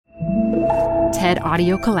TED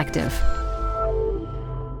Audio Collective.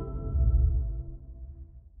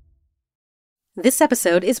 This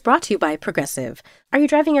episode is brought to you by Progressive. Are you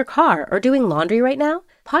driving your car or doing laundry right now?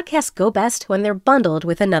 Podcasts go best when they're bundled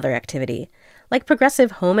with another activity. Like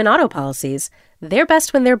Progressive home and auto policies, they're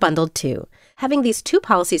best when they're bundled too. Having these two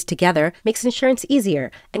policies together makes insurance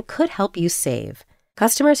easier and could help you save.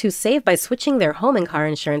 Customers who save by switching their home and car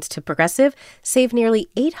insurance to Progressive save nearly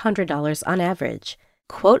 $800 on average.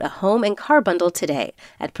 Quote a home and car bundle today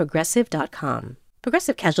at Progressive.com.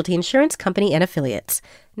 Progressive Casualty Insurance Company and Affiliates.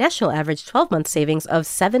 National average 12-month savings of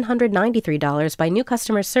 $793 by new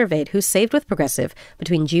customers surveyed who saved with Progressive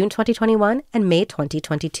between June 2021 and May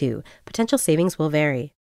 2022. Potential savings will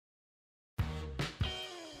vary.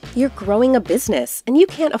 You're growing a business, and you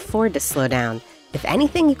can't afford to slow down. If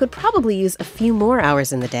anything, you could probably use a few more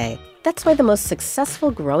hours in the day. That's why the most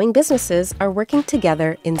successful growing businesses are working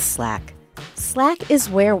together in Slack. Slack is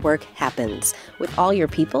where work happens, with all your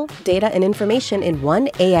people, data, and information in one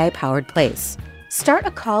AI-powered place. Start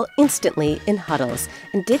a call instantly in huddles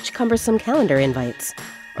and ditch cumbersome calendar invites.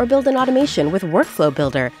 Or build an automation with Workflow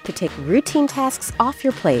Builder to take routine tasks off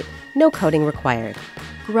your plate, no coding required.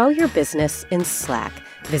 Grow your business in Slack.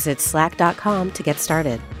 Visit slack.com to get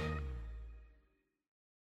started.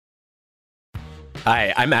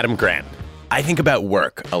 Hi, I'm Adam Grant. I think about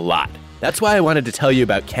work a lot. That's why I wanted to tell you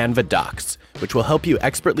about Canva Docs, which will help you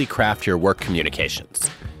expertly craft your work communications.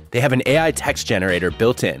 They have an AI text generator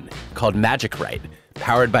built in called Magic Write,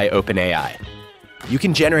 powered by OpenAI. You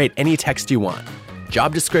can generate any text you want.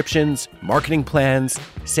 Job descriptions, marketing plans,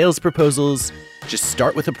 sales proposals. Just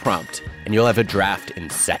start with a prompt, and you'll have a draft in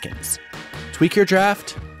seconds. Tweak your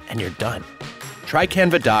draft, and you're done. Try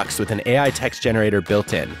Canva Docs with an AI text generator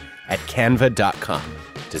built in at canva.com.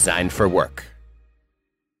 Designed for work.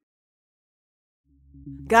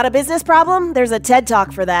 Got a business problem? There's a TED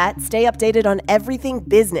Talk for that. Stay updated on everything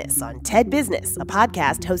business on TED Business, a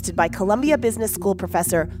podcast hosted by Columbia Business School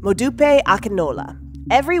professor Modupe Akinola.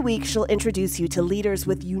 Every week, she'll introduce you to leaders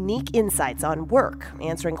with unique insights on work,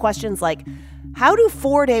 answering questions like, how do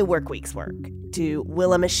 4-day work weeks work? To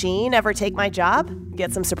will a machine ever take my job?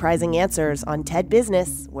 Get some surprising answers on TED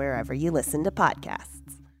Business, wherever you listen to podcasts.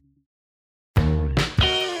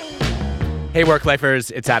 Hey,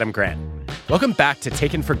 Work-Lifers, it's Adam Grant. Welcome back to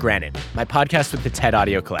Taken for Granted, my podcast with the TED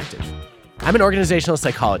Audio Collective. I'm an organizational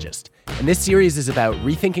psychologist, and this series is about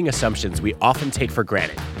rethinking assumptions we often take for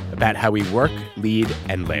granted about how we work, lead,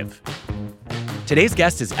 and live. Today's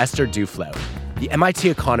guest is Esther Duflo, the MIT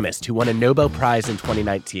economist who won a Nobel Prize in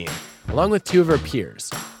 2019, along with two of her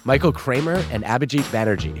peers, Michael Kramer and Abhijit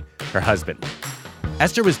Banerjee, her husband.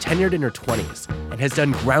 Esther was tenured in her 20s and has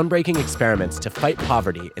done groundbreaking experiments to fight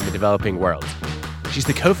poverty in the developing world. She's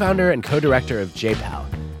the co-founder and co-director of JPAL,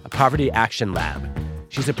 a poverty action lab.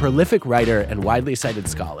 She's a prolific writer and widely cited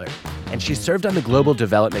scholar, and she served on the Global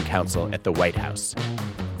Development Council at the White House.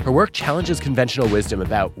 Her work challenges conventional wisdom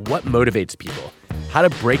about what motivates people, how to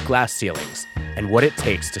break glass ceilings, and what it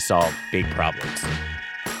takes to solve big problems.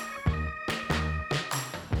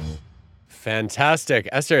 Fantastic.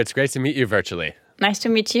 Esther, it's great to meet you virtually. Nice to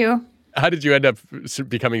meet you. How did you end up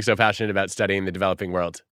becoming so passionate about studying the developing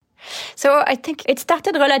world? So I think it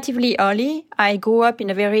started relatively early. I grew up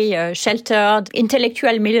in a very sheltered,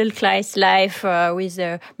 intellectual middle-class life with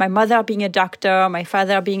my mother being a doctor, my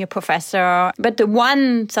father being a professor. But the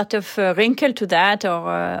one sort of wrinkle to that, or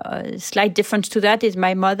a slight difference to that, is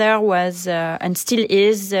my mother was and still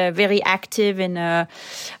is very active in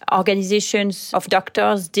organizations of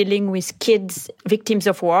doctors dealing with kids victims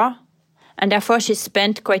of war. And therefore, she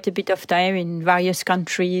spent quite a bit of time in various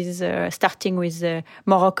countries, starting with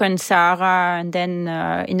Moroccan Sahara and then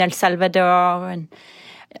in El Salvador and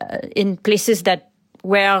in places that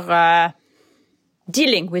were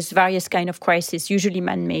dealing with various kind of crises, usually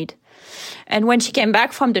man-made. And when she came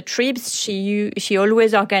back from the trips, she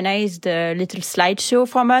always organized a little slideshow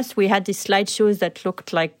from us. We had these slideshows that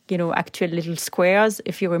looked like, actual little squares,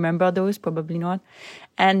 if you remember those, probably not.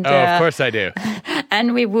 And of course I do.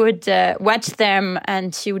 And we would watch them,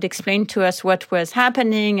 and she would explain to us what was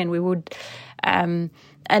happening, and we would... and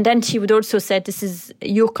then she would also say, this is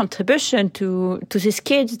your contribution to these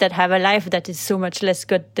kids that have a life that is so much less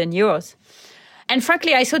good than yours. And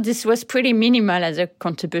frankly, I thought this was pretty minimal as a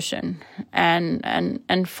contribution.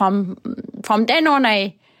 And from then on,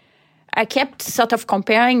 I kept sort of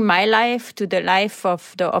comparing my life to the life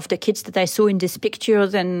of the kids that I saw in these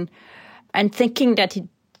pictures, and thinking that it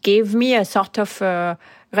gave me a sort of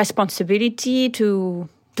responsibility to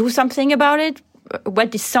do something about it.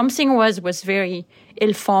 What this something was very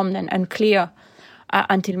ill-formed and unclear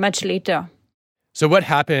until much later. So what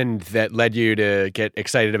happened that led you to get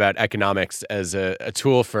excited about economics as a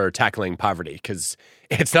tool for tackling poverty? Because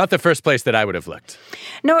it's not the first place that I would have looked.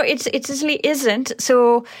 No, it easily isn't.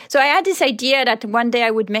 So I had this idea that one day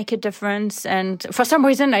I would make a difference. And for some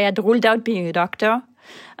reason, I had ruled out being a doctor,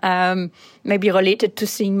 maybe related to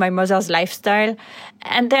seeing my mother's lifestyle.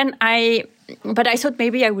 And then but I thought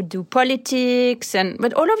maybe I would do politics,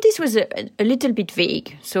 but all of this was a little bit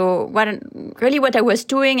vague. So what I was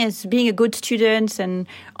doing is being a good student and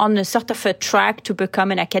on a sort of a track to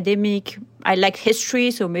become an academic. I like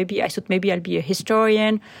history, so I thought maybe I'll be a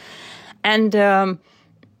historian. And all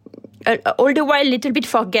the while a little bit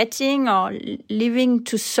forgetting or leaving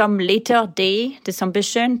to some later day this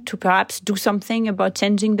ambition to perhaps do something about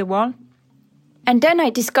changing the world. And then I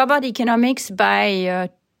discovered economics by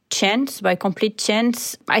complete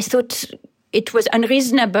chance. I thought it was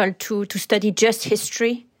unreasonable to study just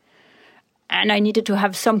history. And I needed to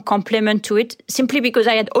have some complement to it, simply because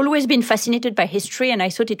I had always been fascinated by history, and I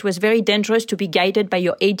thought it was very dangerous to be guided by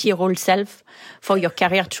your 80-year-old self for your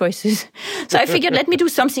career choices. So I figured, let me do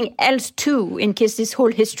something else too, in case this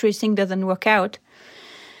whole history thing doesn't work out.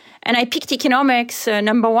 And I picked economics,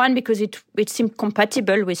 number one, because it seemed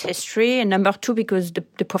compatible with history, and number two, because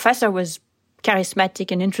the professor was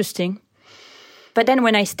charismatic and interesting. But then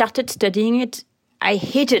when I started studying it, I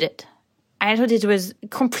hated it. I thought it was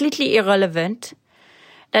completely irrelevant,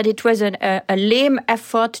 that it was a lame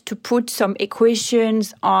effort to put some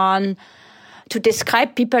equations on, to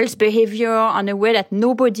describe people's behavior in a way that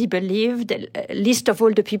nobody believed, least of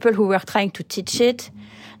all the people who were trying to teach it,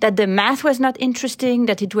 that the math was not interesting,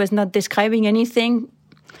 that it was not describing anything.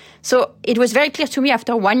 So it was very clear to me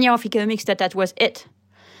after 1 year of economics that was it.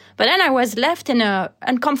 But then I was left in an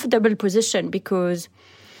uncomfortable position, because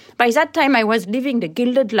by that time I was living the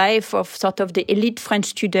gilded life of sort of the elite French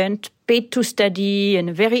student, paid to study in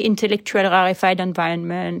a very intellectual, rarefied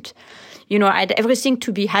environment. You know, I had everything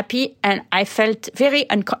to be happy, and I felt very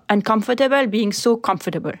uncomfortable being so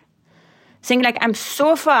comfortable. Saying like, I'm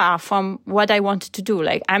so far from what I wanted to do.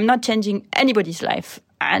 Like, I'm not changing anybody's life.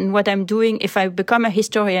 And what I'm doing, if I become a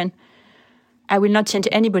historian, I will not change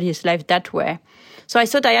anybody's life that way. So I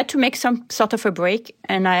thought I had to make some sort of a break,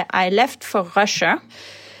 and I left for Russia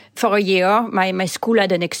for a year. My school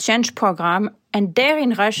had an exchange program, and there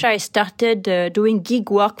in Russia I started doing gig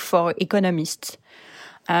work for economists.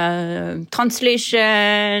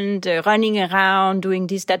 Translation, running around, doing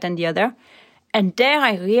this, that, and the other. And there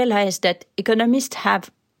I realized that economists have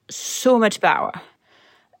so much power.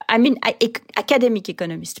 I mean, academic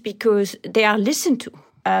economists, because they are listened to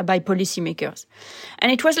by policymakers.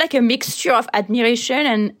 And it was like a mixture of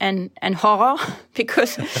admiration and horror,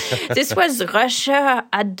 because this was Russia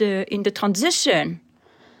in the transition.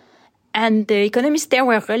 And the economists there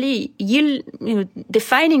were really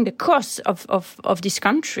defining the course of this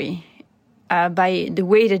country by the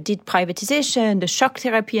way they did privatization, the shock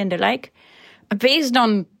therapy and the like, based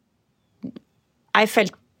on, I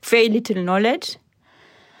felt, very little knowledge.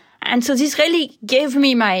 And so this really gave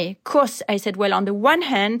me my course. I said, well, on the one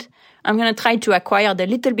hand, I'm going to try to acquire a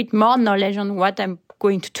little bit more knowledge on what I'm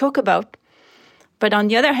going to talk about. But on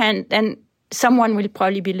the other hand, then someone will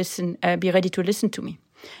probably be ready to listen to me.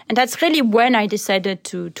 And that's really when I decided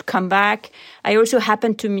to come back. I also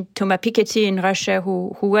happened to meet Thomas Piketty in Russia,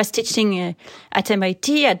 who was teaching at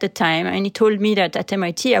MIT at the time. And he told me that at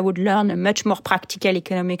MIT I would learn a much more practical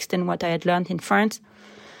economics than what I had learned in France.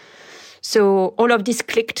 So all of this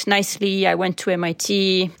clicked nicely. I went to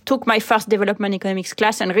MIT, took my first development economics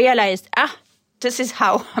class, and realized, this is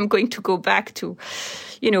how I'm going to go back to,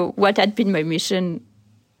 what had been my mission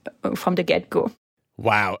from the get-go.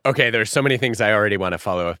 Wow. Okay, there's so many things I already want to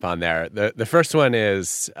follow up on there. The first one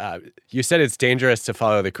is, you said it's dangerous to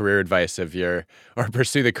follow the career advice or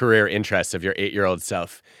pursue the career interests of your 8-year-old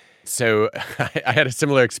self. So I had a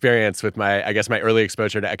similar experience with my early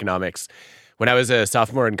exposure to economics. When I was a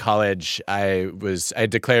sophomore in college, I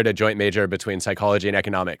declared a joint major between psychology and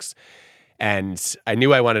economics. And I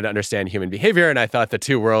knew I wanted to understand human behavior, and I thought the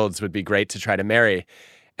two worlds would be great to try to marry.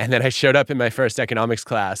 And then I showed up in my first economics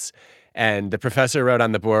class, and the professor wrote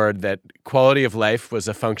on the board that quality of life was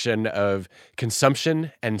a function of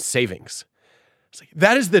consumption and savings. It's like,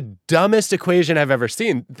 that is the dumbest equation I've ever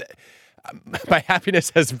seen. My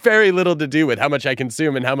happiness has very little to do with how much I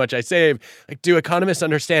consume and how much I save. Like, do economists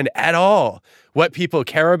understand at all what people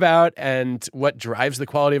care about and what drives the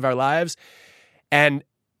quality of our lives? And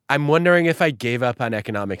I'm wondering if I gave up on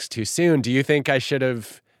economics too soon. Do you think I should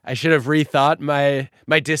have rethought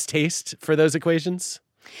my distaste for those equations?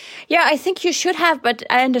 Yeah, I think you should have, but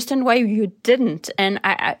I understand why you didn't. And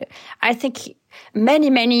I think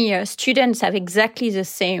many students have exactly the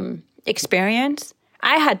same experience.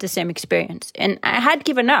 I had the same experience, and I had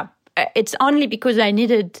given up. It's only because I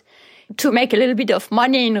needed to make a little bit of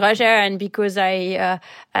money in Russia, and because I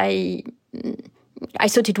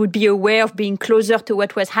thought it would be a way of being closer to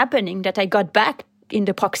what was happening that I got back in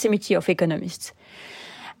the proximity of economists.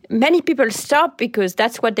 Many people stop because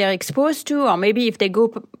that's what they're exposed to, or maybe if they go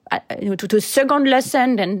to a second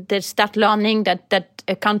lesson, then they start learning that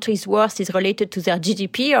a country's worth is related to their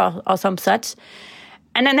GDP or some such.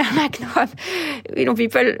 And then I'm like, no,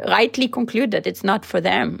 people rightly conclude that it's not for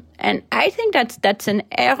them. And I think that's an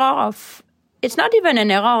error of, it's not even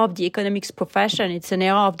an error of the economics profession, it's an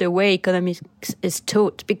error of the way economics is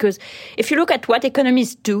taught. Because if you look at what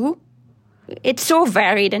economists do, it's so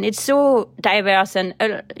varied and it's so diverse. And,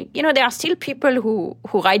 there are still people who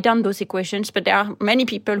write down those equations, but there are many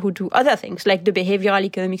people who do other things, like the behavioral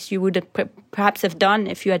economics you would perhaps have done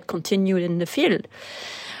if you had continued in the field.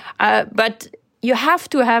 But you have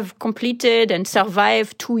to have completed and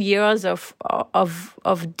survived 2 years of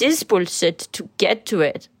this bullshit to get to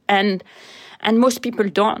it. And most people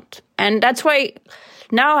don't. And that's why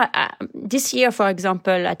now, this year, for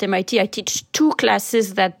example, at MIT, I teach 2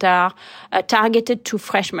 classes that are targeted to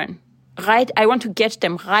freshmen. Right, I want to get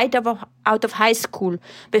them right out of high school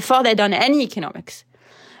before they've done any economics,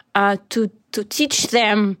 to teach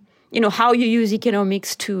them, how you use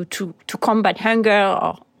economics to combat hunger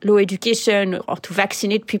or low education or to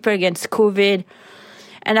vaccinate people against COVID.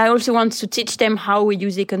 And I also want to teach them how we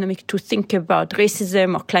use economics to think about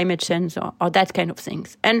racism or climate change or that kind of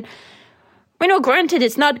things. And granted,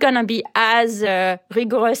 it's not going to be as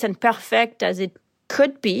rigorous and perfect as it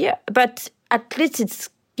could be, but at least it's,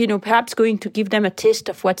 perhaps going to give them a taste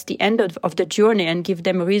of what's the end of the journey and give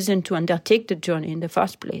them a reason to undertake the journey in the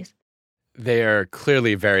first place. They are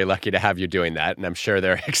clearly very lucky to have you doing that, and I'm sure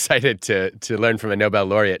they're excited to learn from a Nobel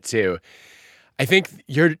laureate too. I think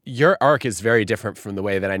your arc is very different from the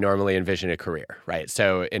way that I normally envision a career, right?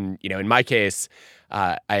 So in my case,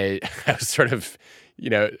 I was sort of,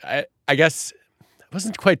 I guess I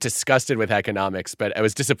wasn't quite disgusted with economics, but I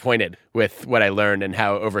was disappointed with what I learned and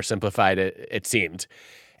how oversimplified it seemed.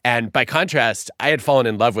 And by contrast, I had fallen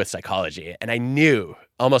in love with psychology, and I knew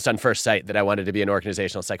almost on first sight that I wanted to be an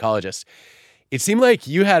organizational psychologist. It seemed like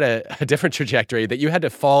you had a different trajectory, that you had to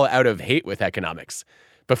fall out of hate with economics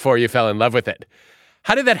before you fell in love with it.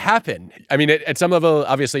 How did that happen? I mean, at some level,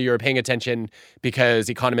 obviously, you were paying attention because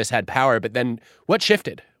economists had power, but then what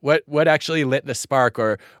shifted? What actually lit the spark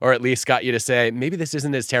or at least got you to say, maybe this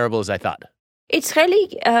isn't as terrible as I thought? It's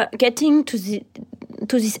really getting to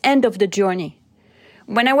this end of the journey.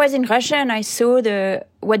 When I was in Russia and I saw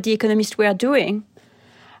what the economists were doing,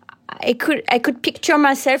 I could picture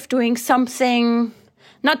myself doing something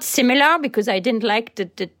not similar, because I didn't like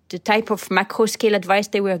the type of macro scale advice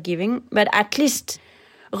they were giving, but at least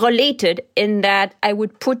related in that I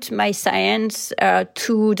would put my science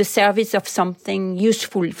to the service of something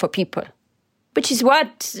useful for people, which is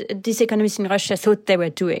what these economists in Russia thought they were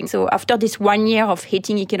doing. So after this 1 year of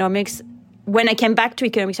hating economics, when I came back to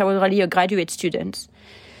economics, I was already a graduate student.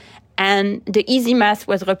 And the easy math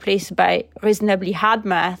was replaced by reasonably hard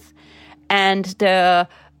math, and a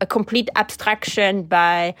complete abstraction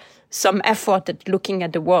by some effort at looking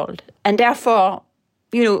at the world. And therefore,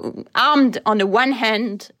 armed on the one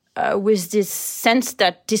hand with this sense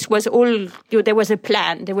that this was all, there was a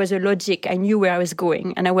plan, there was a logic, I knew where I was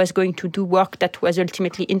going, and I was going to do work that was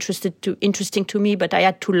ultimately interesting to me, but I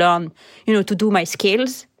had to learn, to do my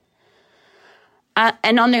scales.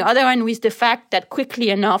 And on the other hand, with the fact that quickly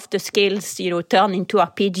enough the scales, turn into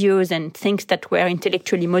arpeggios and things that were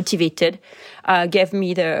intellectually motivated, gave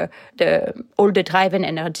me all the drive and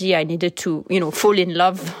energy I needed to, fall in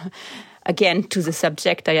love again to the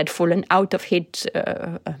subject I had fallen out of hate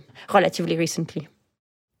relatively recently.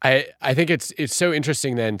 I think it's so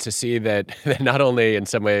interesting then to see that not only in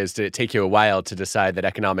some ways did it take you a while to decide that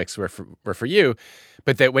economics were for you,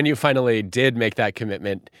 but that when you finally did make that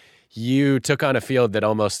commitment, you took on a field that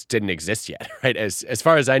almost didn't exist yet, right? As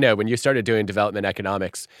far as I know, when you started doing development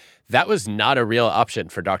economics, that was not a real option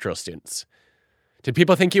for doctoral students. Did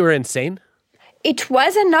people think you were insane? It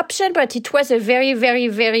was an option, but it was a very, very,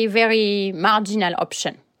 very, very marginal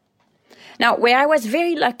option. Now, where I was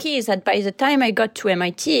very lucky is that by the time I got to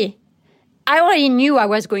MIT, I already knew I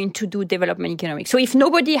was going to do development economics. So if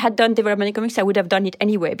nobody had done development economics, I would have done it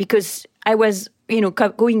anyway, because I was,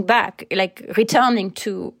 going back, returning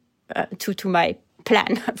to my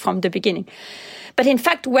plan from the beginning. But in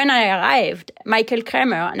fact, when I arrived, Michael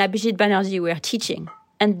Kramer and Abhijit Banerjee were teaching,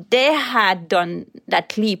 and they had done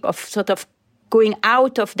that leap of sort of going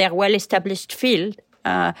out of their well-established field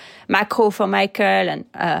macro for Michael and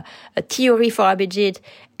a theory for Abhijit,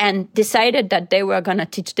 and decided that they were going to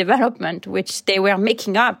teach development, which they were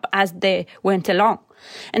making up as they went along.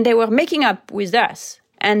 And they were making up with us.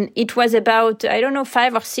 And it was about,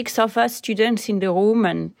 5 or 6 of us students in the room.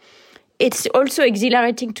 And it's also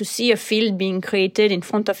exhilarating to see a field being created in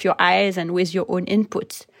front of your eyes and with your own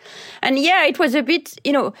inputs. And yeah, it was a bit,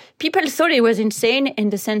 people thought it was insane in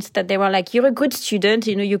the sense that they were like, you're a good student,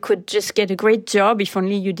 you could just get a great job if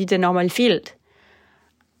only you did a normal field.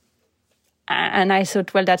 And I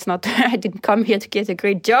thought, well, that's not, I didn't come here to get a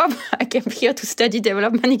great job. I came here to study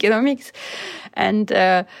development economics. And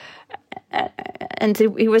it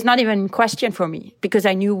was not even a question for me because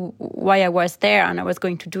I knew why I was there and I was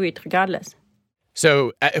going to do it regardless.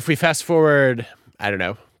 So if we fast forward,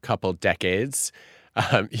 a couple decades,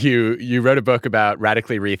 you wrote a book about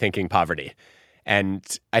radically rethinking poverty. And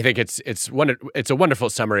I think it's a wonderful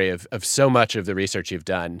summary of so much of the research you've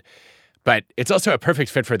done. But it's also a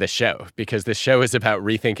perfect fit for this show because this show is about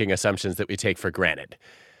rethinking assumptions that we take for granted.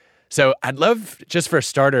 So I'd love, just for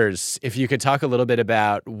starters, if you could talk a little bit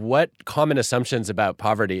about what common assumptions about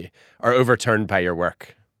poverty are overturned by your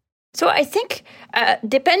work. So I think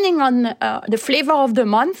depending on the flavor of the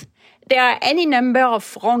month, there are any number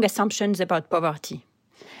of wrong assumptions about poverty.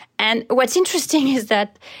 And what's interesting is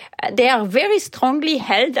that they are very strongly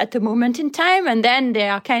held at a moment in time, and then they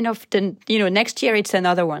are kind of, next year it's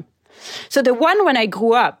another one. So the one when I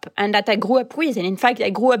grew up and that I grew up with, and in fact I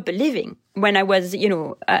grew up believing when I was,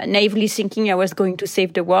 naively thinking I was going to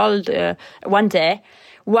save the world one day,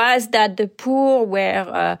 was that the poor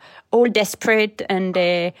were all desperate and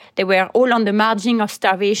they were all on the margin of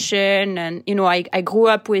starvation. And, I grew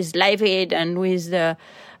up with Live Aid and with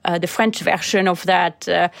the French version of that.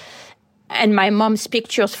 And my mom's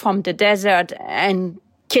pictures from the desert and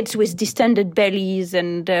kids with distended bellies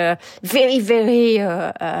and very, very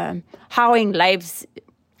harrowing lives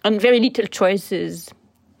and very little choices.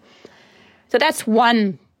 So that's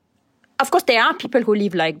one. Of course, there are people who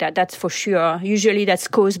live like that, that's for sure. Usually that's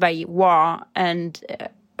caused by war. And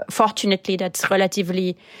fortunately, that's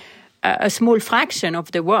relatively a small fraction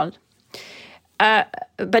of the world.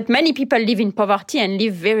 But many people live in poverty and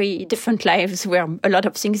live very different lives where a lot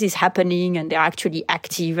of things is happening and they're actually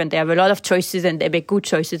active and they have a lot of choices and they make good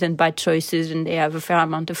choices and bad choices and they have a fair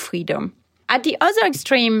amount of freedom. At the other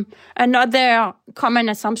extreme, another common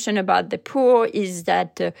assumption about the poor is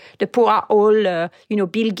that the poor are all,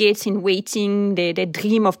 Bill Gates in waiting. They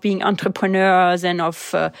dream of being entrepreneurs and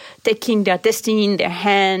of taking their destiny in their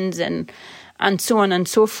hands and so on and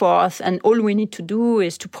so forth. And all we need to do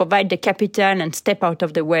is to provide the capital and step out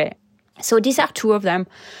of the way. So these are two of them.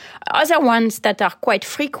 Other ones that are quite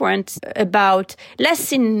frequent about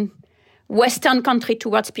less in Western country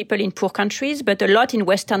towards people in poor countries, but a lot in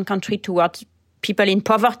Western country towards people in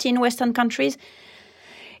poverty in Western countries,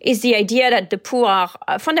 is the idea that the poor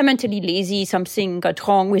are fundamentally lazy, something got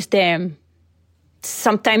wrong with them.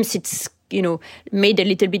 Sometimes it's, made a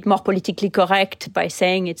little bit more politically correct by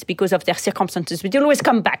saying it's because of their circumstances. But you always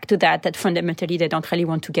come back to that fundamentally they don't really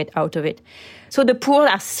want to get out of it. So the poor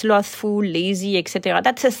are slothful, lazy, etc.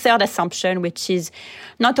 That's a third assumption, which is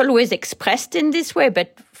not always expressed in this way,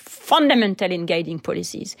 but fundamental in guiding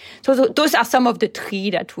policies. So those are some of the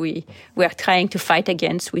three that we were trying to fight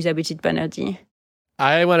against with Abhijit Banerjee.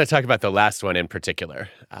 I want to talk about the last one in particular.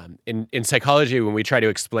 In psychology, when we try to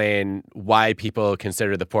explain why people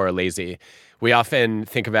consider the poor lazy, we often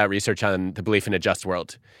think about research on the belief in a just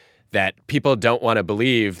world, that people don't want to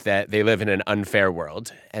believe that they live in an unfair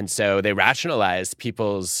world. And so they rationalize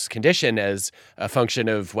people's condition as a function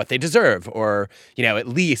of what they deserve or, at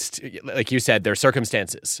least, like you said, their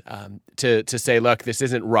circumstances, to say, look, this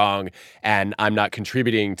isn't wrong and I'm not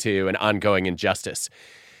contributing to an ongoing injustice.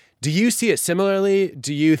 Do you see it similarly?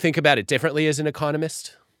 Do you think about it differently as an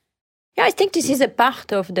economist? Yeah, I think this is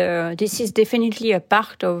definitely a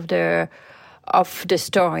part of the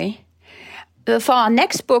story. For our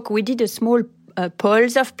next book, we did a small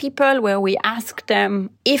polls of people where we asked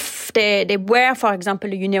them if they were, for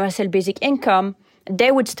example, a universal basic income,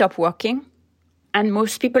 they would stop working. And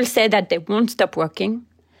most people say that they won't stop working.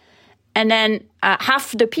 And then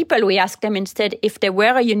half the people, we asked them instead if they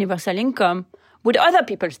were a universal income, would other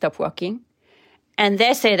people stop working? And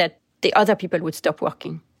they say that the other people would stop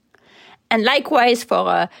working. And likewise,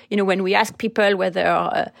 for when we ask people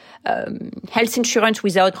whether health insurance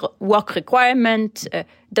without work requirement,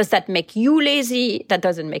 does that make you lazy? That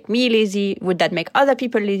doesn't make me lazy. Would that make other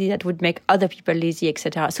people lazy? That would make other people lazy,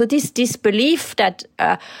 etc. So this belief that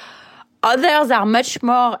others are much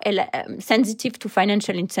more sensitive to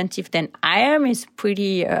financial incentive than I am is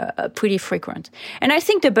pretty frequent. And I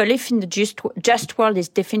think the belief in the just world is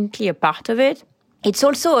definitely a part of it. It's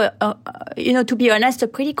also, to be honest, a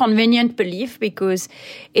pretty convenient belief because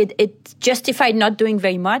it justified not doing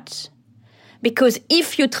very much. Because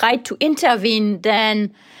if you tried to intervene,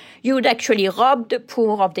 then you would actually rob the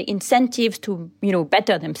poor of the incentives to,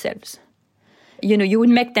 better themselves. You would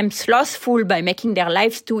make them slothful by making their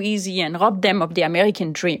lives too easy and rob them of the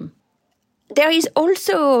American dream. There is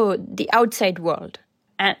also the outside world.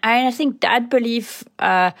 And I think that belief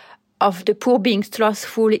of the poor being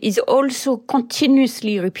slothful is also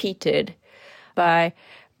continuously repeated by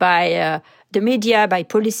the media, by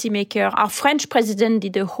policymakers. Our French president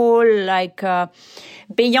did a whole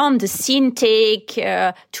beyond the scene take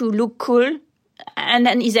to look cool. And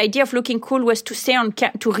then his idea of looking cool was to say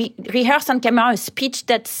rehearse on camera a speech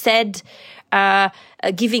that said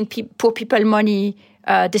giving poor people money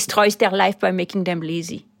destroys their life by making them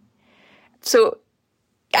lazy. So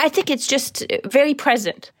I think it's just very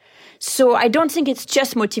present. So I don't think it's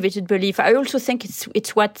just motivated belief. I also think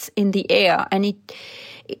it's what's in the air, and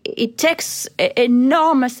it takes an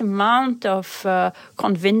enormous amount of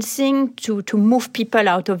convincing to move people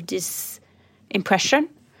out of this impression.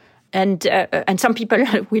 And some people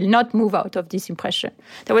will not move out of this impression.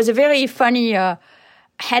 There was a very funny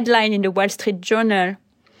headline in the Wall Street Journal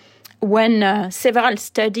when several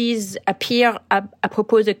studies appear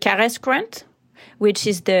apropos the CARES grant, which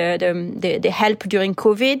is the help during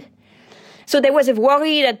COVID. So there was a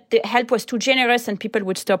worry that the help was too generous and people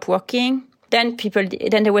would stop working. Then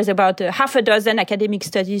there was about half a dozen academic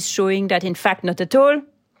studies showing that, in fact, not at all.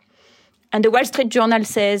 And the Wall Street Journal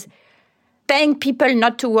says, paying people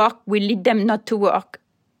not to work will lead them not to work.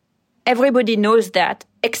 Everybody knows that,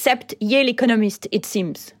 except Yale economists, it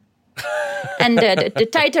seems. And the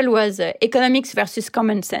title was Economics versus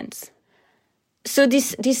Common Sense. So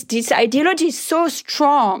this ideology is so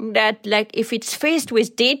strong that, if it's faced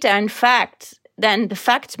with data and facts, then the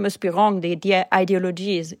facts must be wrong. The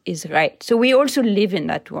ideology is right. So we also live in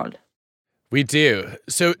that world. We do.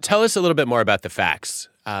 So tell us a little bit more about the facts.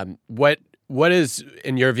 What is,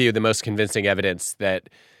 in your view, the most convincing evidence that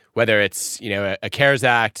whether it's, a CARES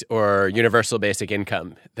Act or universal basic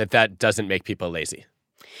income, that doesn't make people lazy?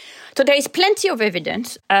 So there is plenty of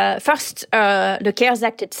evidence. First, the CARES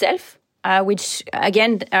Act itself, which,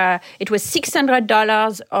 again, it was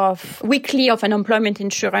 $600 of weekly of unemployment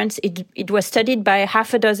insurance. It was studied by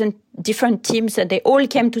half a dozen different teams, and they all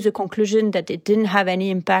came to the conclusion that it didn't have any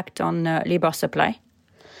impact on labor supply.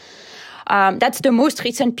 That's the most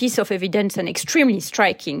recent piece of evidence and extremely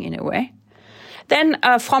striking in a way. Then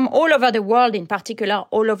from all over the world, in particular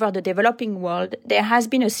all over the developing world, there has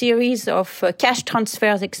been a series of cash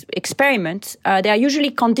transfers experiments. They are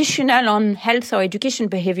usually conditional on health or education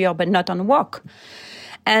behavior, but not on work.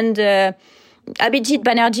 And Abhijit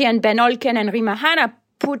Banerjee and Ben Olken and Rima Hanna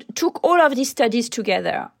took all of these studies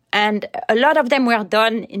together. And a lot of them were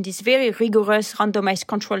done in these very rigorous randomized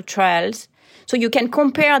controlled trials. So you can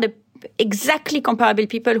compare the exactly comparable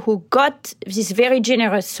people who got this very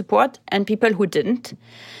generous support and people who didn't.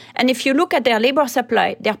 And if you look at their labor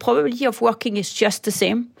supply, their probability of working is just the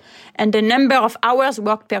same. And the number of hours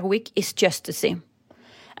worked per week is just the same.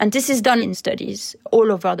 And this is done in studies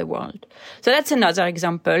all over the world. So that's another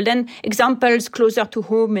example. Then examples closer to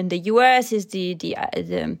home in the US is the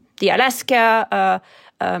Alaska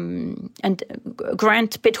and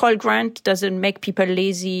petrol grant doesn't make people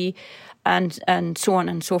lazy, and so on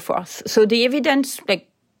and so forth. So the evidence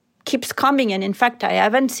keeps coming, and in fact, I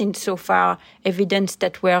haven't seen so far evidence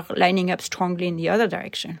that we're lining up strongly in the other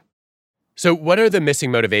direction. So what are the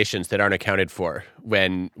missing motivations that aren't accounted for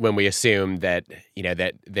when we assume that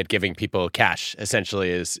that giving people cash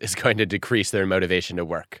essentially is going to decrease their motivation to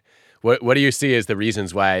work? What do you see as the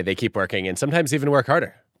reasons why they keep working and sometimes even work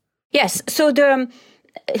harder? Yes. So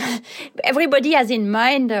everybody has in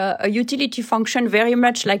mind a utility function very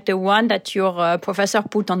much like the one that your professor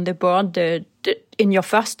put on the board in your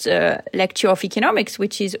first lecture of economics,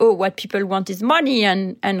 which is, what people want is money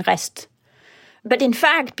and rest. But in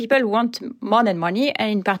fact, people want more than money.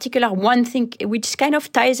 And in particular, one thing which kind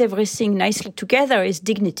of ties everything nicely together is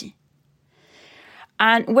dignity.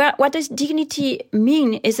 And what does dignity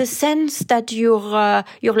mean is a sense that your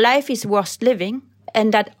life is worth living,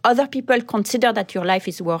 and that other people consider that your life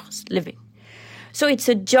is worth living. So it's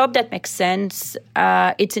a job that makes sense.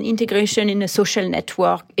 It's an integration in a social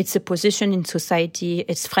network. It's a position in society.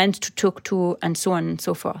 It's friends to talk to, and so on and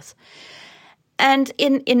so forth. And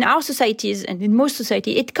in our societies, and in most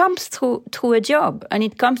society, it comes through a job. And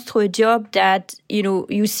it comes through a job that,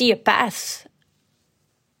 you see a path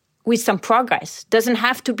with some progress. Doesn't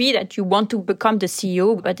have to be that you want to become the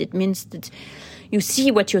CEO, but it means that you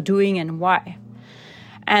see what you're doing and why.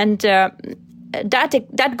 And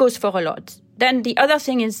that goes for a lot. Then the other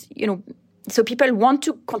thing is, so people want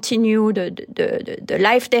to continue the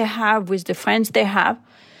life they have with the friends they have.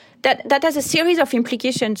 That has a series of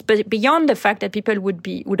implications, but beyond the fact that people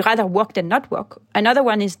would rather work than not work. Another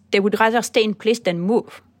one is they would rather stay in place than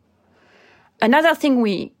move. Another thing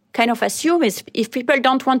we kind of assume is if people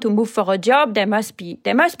don't want to move for a job, they must be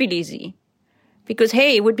lazy. Because,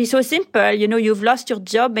 hey, it would be so simple. You've lost your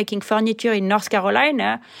job making furniture in North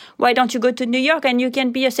Carolina. Why don't you go to New York and you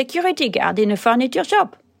can be a security guard in a furniture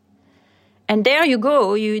shop? And there you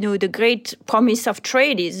go. The great promise of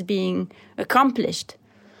trade is being accomplished.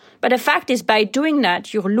 But the fact is, by doing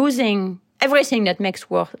that, you're losing everything that makes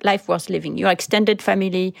life worth living. Your extended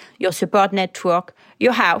family, your support network,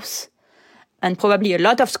 your house, and probably a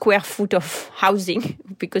lot of square foot of housing,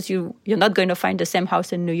 because you're not going to find the same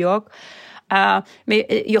house in New York.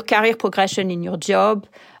 Your career progression in your job,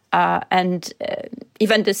 and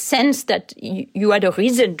even the sense that you had a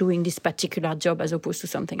reason doing this particular job as opposed to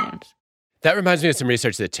something else. That reminds me of some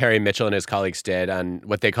research that Terry Mitchell and his colleagues did on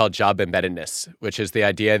what they call job embeddedness, which is the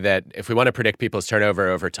idea that if we want to predict people's turnover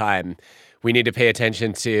over time, we need to pay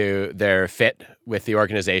attention to their fit with the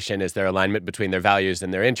organization, is their alignment between their values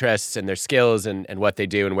and their interests and their skills and what they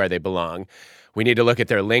do and where they belong. We need to look at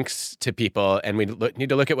their links to people, and we need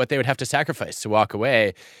to look at what they would have to sacrifice to walk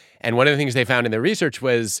away. And one of the things they found in their research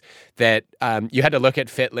was that you had to look at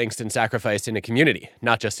fit, links, and sacrifice in a community,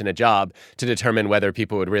 not just in a job, to determine whether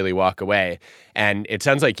people would really walk away. And it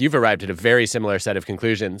sounds like you've arrived at a very similar set of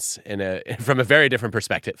conclusions from a very different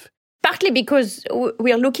perspective. Partly because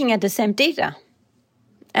we are looking at the same data,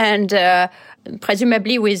 and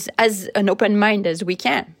presumably with as an open mind as we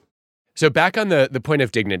can. So back on the point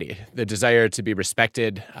of dignity, the desire to be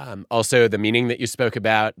respected, also the meaning that you spoke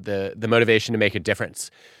about, the motivation to make a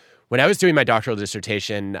difference. When I was doing my doctoral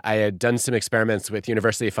dissertation, I had done some experiments with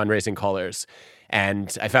university fundraising callers,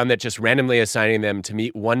 and I found that just randomly assigning them to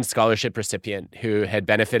meet one scholarship recipient who had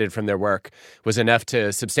benefited from their work was enough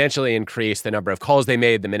to substantially increase the number of calls they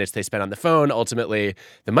made, the minutes they spent on the phone, ultimately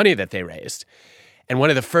the money that they raised. And one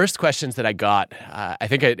of the first questions that I got, I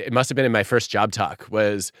think it must have been in my first job talk,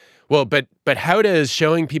 was, well, but how does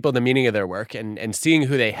showing people the meaning of their work and seeing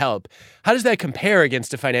who they help, how does that compare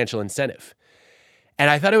against a financial incentive? And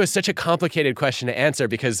I thought it was such a complicated question to answer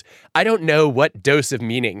because I don't know what dose of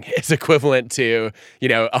meaning is equivalent to,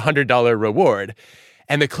 $100 reward.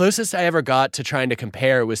 And the closest I ever got to trying to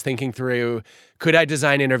compare was thinking through, could I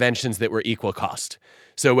design interventions that were equal cost?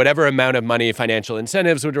 So whatever amount of money financial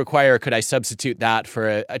incentives would require, could I substitute that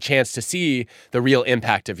for a chance to see the real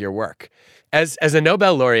impact of your work? As a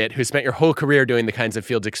Nobel laureate who spent your whole career doing the kinds of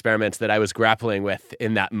field experiments that I was grappling with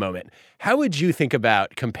in that moment, how would you think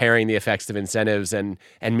about comparing the effects of incentives and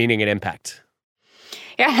meaning and impact?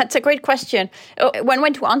 Yeah, that's a great question. One way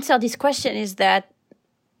to answer this question is that,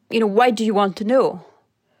 why do you want to know?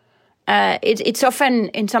 It's often,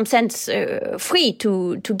 in some sense, free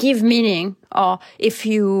to give meaning, or if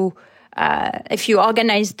you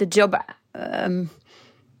organize the job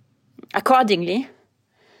accordingly.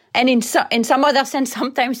 And in some other sense,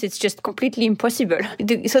 sometimes it's just completely impossible.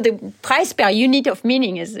 So the price per unit of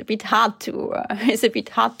meaning is a bit hard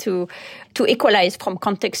to equalize from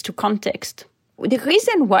context to context. The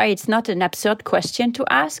reason why it's not an absurd question to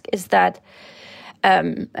ask is that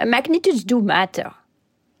magnitudes do matter,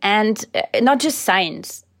 and not just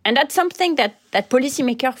science. And that's something that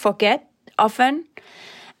policymakers forget often,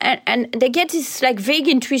 and they get this vague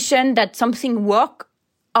intuition that something works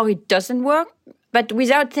or it doesn't work. But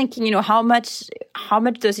without thinking, how much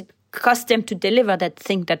does it cost them to deliver that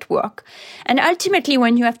thing that work? And ultimately,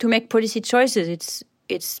 when you have to make policy choices,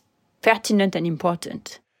 it's pertinent and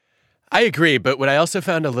important. I agree, but what I also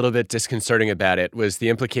found a little bit disconcerting about it was the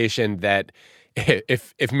implication that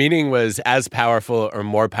if meaning was as powerful or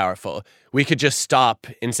more powerful, we could just stop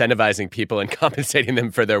incentivizing people and compensating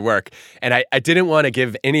them for their work. And I didn't want to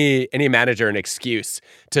give any manager an excuse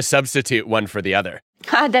to substitute one for the other.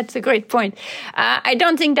 That's a great point. I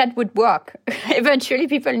don't think that would work. Eventually,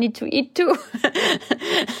 people need to eat too.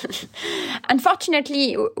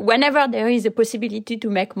 Unfortunately, whenever there is a possibility to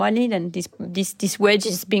make money, then this wage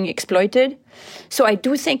is being exploited. So I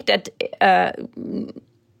do think that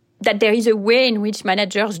there is a way in which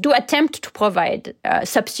managers do attempt to provide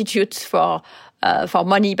substitutes for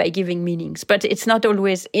money by giving meanings. But it's not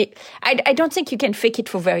always... I don't think you can fake it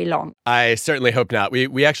for very long. I certainly hope not.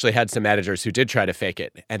 We actually had some managers who did try to fake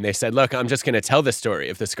it. And they said, look, I'm just going to tell the story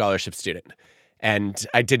of the scholarship student. And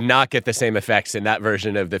I did not get the same effects in that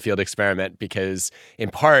version of the field experiment because, in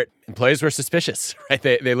part, employees were suspicious, right?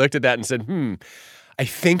 They looked at that and said, I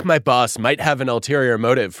think my boss might have an ulterior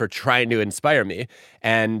motive for trying to inspire me,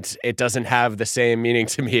 and it doesn't have the same meaning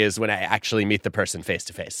to me as when I actually meet the person face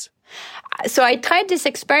to face. So I tried this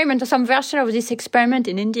experiment, or some version of this experiment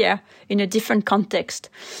in India in a different context.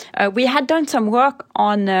 We had done some work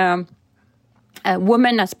on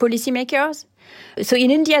women as policymakers. So in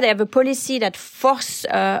India, they have a policy that forces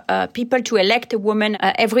people to elect a woman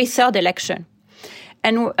every third election.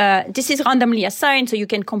 And this is randomly assigned, so you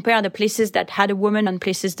can compare the places that had a woman and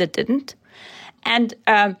places that didn't. And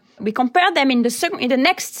we compare them in the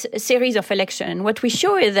next series of elections. And what we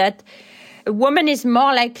show is that women are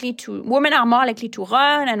more likely to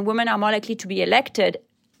run, and women are more likely to be elected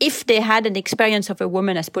if they had an experience of a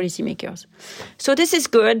woman as policymakers. So this is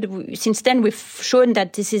good. Since then, we've shown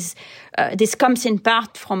that this comes in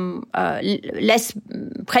part from less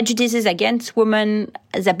prejudices against women's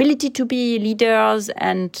ability to be leaders.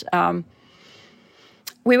 And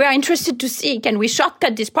we were interested to see, can we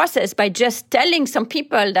shortcut this process by just telling some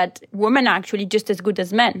people that women are actually just as good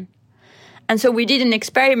as men? And so we did an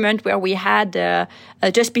experiment where we had,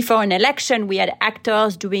 just before an election, we had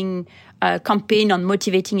actors doing a campaign on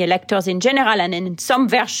motivating electors in general. And in some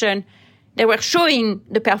version, they were showing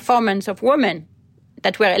the performance of women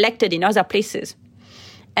that were elected in other places.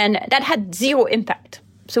 And that had zero impact.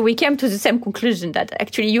 So we came to the same conclusion that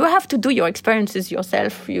actually you have to do your experiences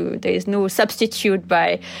yourself. There is no substitute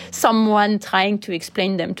by someone trying to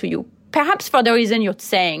explain them to you. Perhaps for the reason you're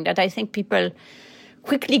saying, that I think people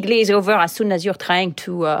quickly glaze over as soon as you're trying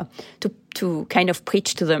to kind of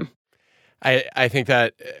preach to them. I think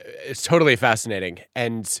that it's totally fascinating.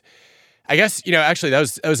 And I guess, actually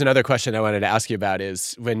that was another question I wanted to ask you about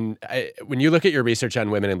is when you look at your research on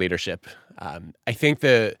women in leadership, I think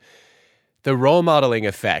the role modeling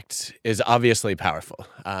effect is obviously powerful.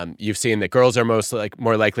 You've seen that girls are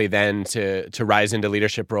more likely then to rise into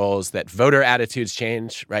leadership roles, that voter attitudes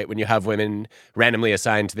change, right? When you have women randomly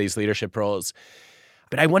assigned to these leadership roles.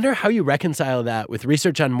 But I wonder how you reconcile that with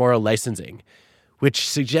research on moral licensing, which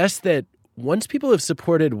suggests that once people have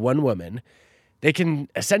supported one woman, they can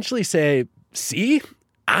essentially say, see,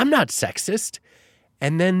 I'm not sexist.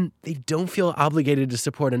 And then they don't feel obligated to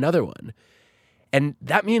support another one. And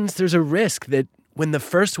that means there's a risk that when the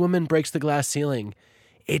first woman breaks the glass ceiling,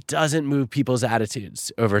 it doesn't move people's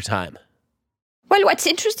attitudes over time. Well, what's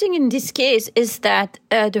interesting in this case is that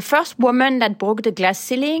the first woman that broke the glass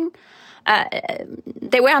ceiling,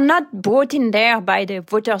 they were not brought in there by the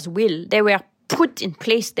voters' will. They were put in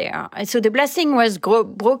place there. And so the blessing was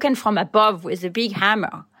broken from above with a big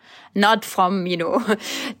hammer, not from,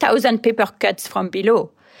 1,000 paper cuts from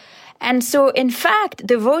below. And so, in fact,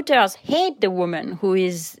 the voters hate the woman who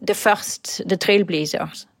is the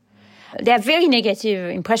trailblazers. They have very negative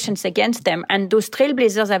impressions against them, and those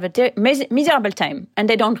trailblazers have a miserable time, and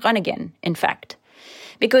they don't run again, in fact.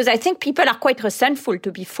 Because I think people are quite resentful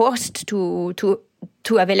to be forced to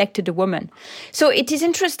have elected a woman. So it is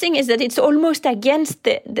interesting is that it's almost against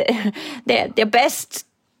their best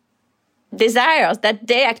desires that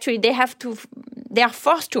they are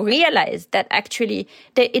forced to realize that actually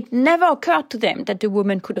it never occurred to them that the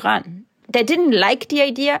woman could run. They didn't like the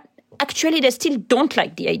idea. Actually, they still don't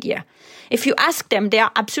like the idea. If you ask them, they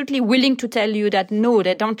are absolutely willing to tell you that no,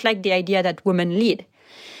 they don't like the idea that women lead.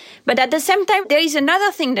 But at the same time, there is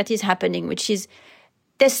another thing that is happening, which is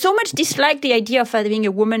there's so much dislike the idea of having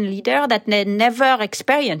a woman leader that they never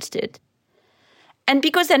experienced it. And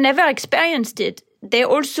because they never experienced it, they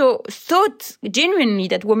also thought genuinely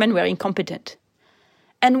that women were incompetent.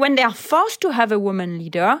 And when they are forced to have a woman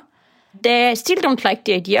leader, they still don't like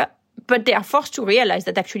the idea, but they are forced to realize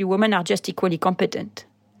that actually women are just equally competent.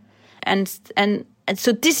 And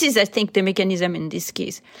so this is, I think, the mechanism in this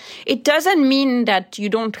case. It doesn't mean that you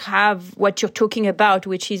don't have what you're talking about,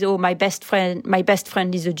 which is, my best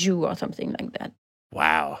friend is a Jew or something like that.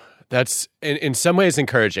 Wow. That's in some ways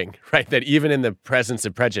encouraging, right? That even in the presence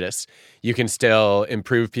of prejudice, you can still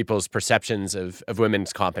improve people's perceptions of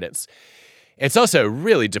women's competence. It's also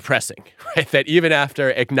really depressing, right? That even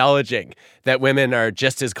after acknowledging that women are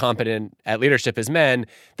just as competent at leadership as men,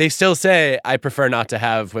 they still say, I prefer not to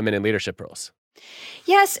have women in leadership roles.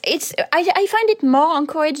 Yes, I find it more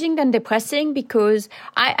encouraging than depressing because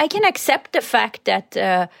I can accept the fact that,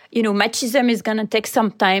 machism is going to take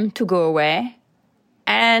some time to go away.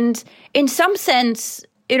 And in some sense,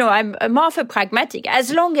 I'm more of a pragmatic.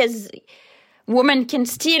 As long as women can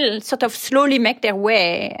still sort of slowly make their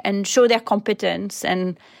way and show their competence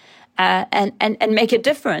and make a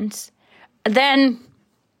difference, then,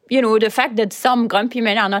 the fact that some grumpy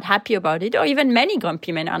men are not happy about it, or even many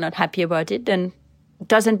grumpy men are not happy about it, then it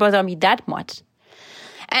doesn't bother me that much.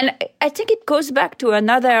 And I think it goes back to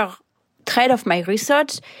another thread of my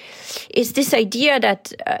research, is this idea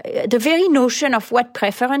that the very notion of what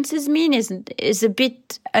preferences mean is a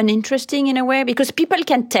bit uninteresting in a way, because people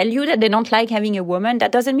can tell you that they don't like having a woman.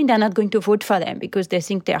 That doesn't mean they're not going to vote for them because they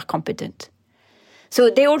think they are competent. So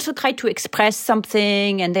they also try to express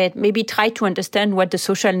something, and they maybe try to understand what the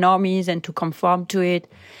social norm is and to conform to it.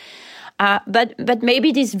 But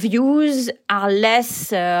maybe these views are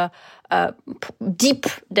less deep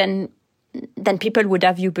than people would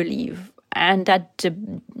have you believe, and that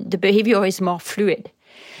the behavior is more fluid.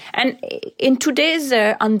 And in today's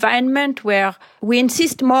environment where we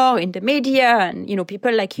insist more in the media, and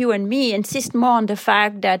people like you and me insist more on the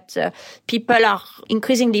fact that people are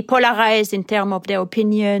increasingly polarized in terms of their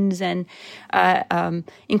opinions and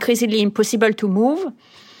increasingly impossible to move,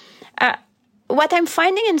 what I'm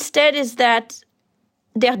finding instead is that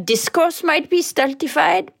their discourse might be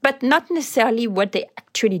stultified, but not necessarily what they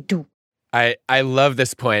actually do. I love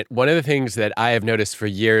this point. One of the things that I have noticed for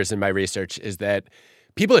years in my research is that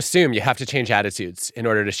people assume you have to change attitudes in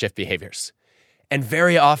order to shift behaviors. And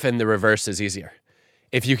very often the reverse is easier.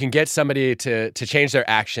 If you can get somebody to change their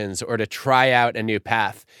actions or to try out a new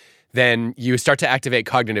path, then you start to activate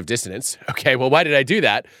cognitive dissonance. Okay, well, why did I do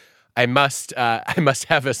that? I must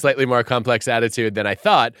have a slightly more complex attitude than I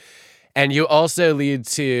thought. And you also lead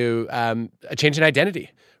to a change in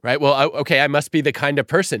identity, right? Well, okay, I must be the kind of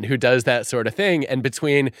person who does that sort of thing. And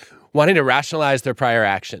between wanting to rationalize their prior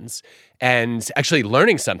actions and actually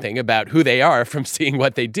learning something about who they are from seeing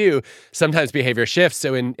what they do, sometimes behavior shifts.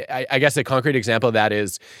 So I guess a concrete example of that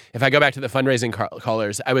is, if I go back to the fundraising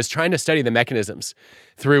callers, I was trying to study the mechanisms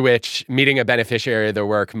through which meeting a beneficiary of their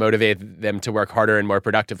work motivated them to work harder and more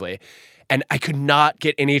productively. And I could not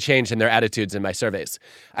get any change in their attitudes in my surveys.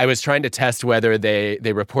 I was trying to test whether they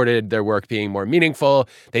reported their work being more meaningful.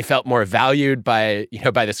 They felt more valued by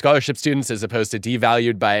the scholarship students as opposed to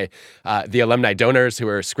devalued by the alumni donors who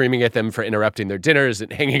were screaming at them for interrupting their dinners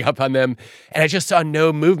and hanging up on them. And I just saw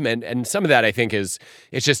no movement. And some of that, I think,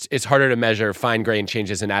 it's harder to measure fine-grained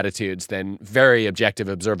changes in attitudes than very objective,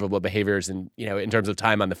 observable behaviors in terms of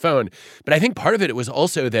time on the phone. But I think part of it was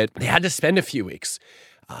also that they had to spend a few weeks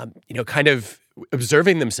kind of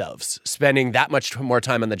observing themselves, spending that much more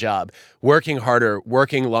time on the job, working harder,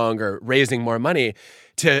 working longer, raising more money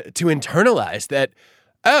to internalize that,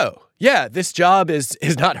 oh, yeah, this job is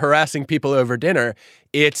not harassing people over dinner.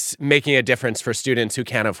 It's making a difference for students who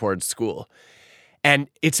can't afford school. And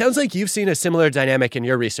it sounds like you've seen a similar dynamic in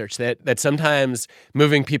your research, that sometimes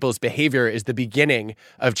moving people's behavior is the beginning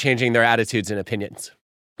of changing their attitudes and opinions.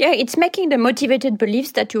 Yeah, it's making the motivated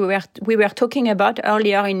beliefs that we were talking about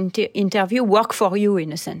earlier in interview work for you,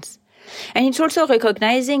 in a sense. And it's also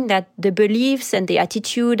recognizing that the beliefs and the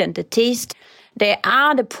attitude and the taste, they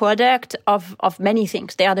are the product of many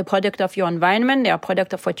things. They are the product of your environment. They are a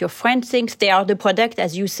product of what your friend thinks. They are the product,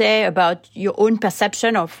 as you say, about your own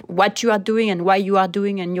perception of what you are doing and why you are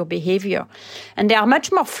doing and your behavior. And they are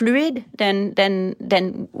much more fluid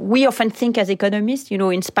than we often think as economists.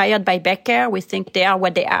 Inspired by Becker, we think they are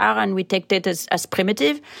what they are and we take that as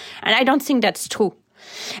primitive. And I don't think that's true.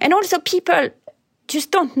 And also people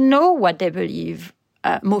just don't know what they believe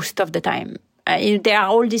most of the time. There are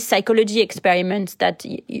all these psychology experiments that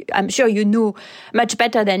I'm sure you know much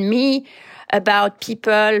better than me about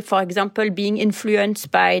people, for example, being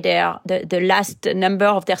influenced by the last number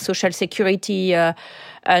of their social security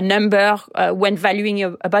number when valuing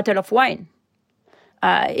a bottle of wine.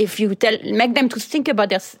 If you make them to think about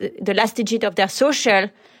the last digit of their social,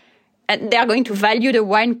 and they are going to value the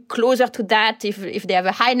wine closer to that. If they have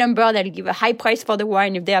a high number, they'll give a high price for the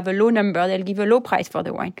wine. If they have a low number, they'll give a low price for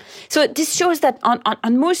the wine. So this shows that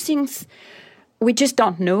on most things, we just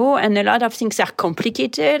don't know. And a lot of things are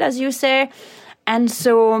complicated, as you say. And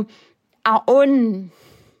so our own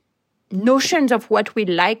notions of what we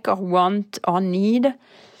like or want or need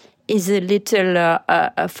is a little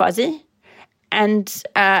fuzzy. And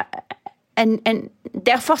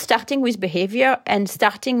therefore, starting with behavior and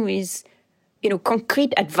starting with,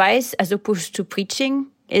 concrete advice as opposed to preaching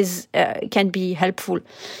can be helpful.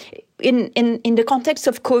 In the context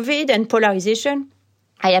of COVID and polarization,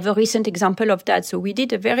 I have a recent example of that. So we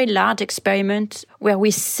did a very large experiment where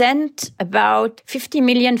we sent about 50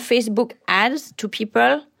 million Facebook ads to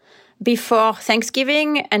people before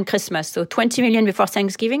Thanksgiving and Christmas. So 20 million before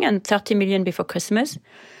Thanksgiving and 30 million before Christmas.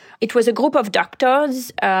 It was a group of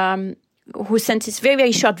doctors who sent this very,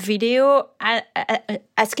 very short video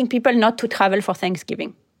asking people not to travel for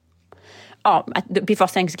Thanksgiving. Or before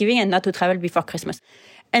Thanksgiving and not to travel before Christmas.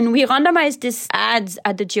 And we randomize these ads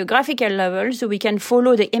at the geographical level so we can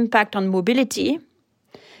follow the impact on mobility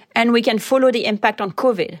and we can follow the impact on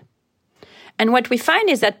COVID. And what we find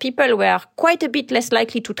is that people were quite a bit less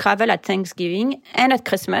likely to travel at Thanksgiving and at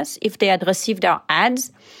Christmas if they had received our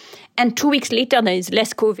ads. And 2 weeks later, there is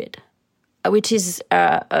less COVID, which is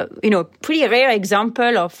pretty rare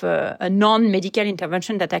example of a non-medical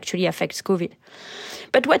intervention that actually affects COVID.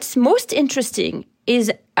 But what's most interesting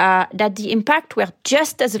is that the impact were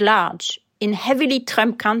just as large in heavily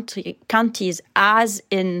Trump counties as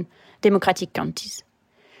in Democratic counties.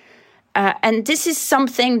 And this is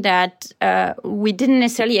something that we didn't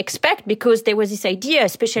necessarily expect because there was this idea,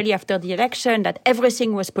 especially after the election, that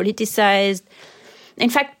everything was politicized. In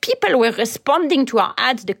fact, people were responding to our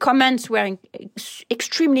ads. The comments were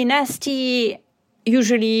extremely nasty,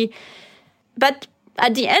 usually. But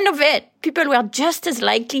at the end of it, people were just as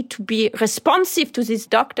likely to be responsive to these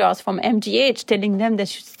doctors from MGH telling them they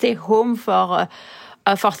should stay home for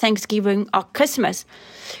Thanksgiving or Christmas,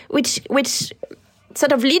 which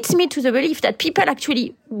sort of leads me to the belief that people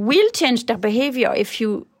actually will change their behavior if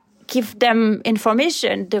you give them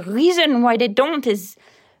information. The reason why they don't is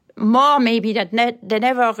more maybe that they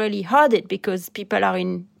never really heard it because people are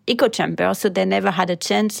in echo chambers, so they never had a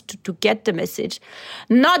chance to get the message.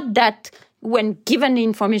 Not that when given the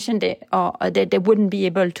information, they wouldn't be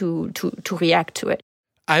able to react to it.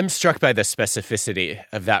 I'm struck by the specificity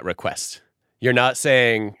of that request. You're not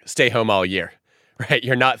saying stay home all year. Right?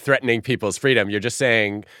 You're not threatening people's freedom. You're just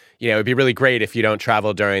saying, it'd be really great if you don't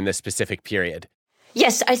travel during this specific period.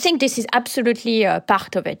 Yes, I think this is absolutely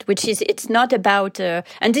part of it, which is it's not about,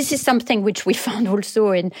 and this is something which we found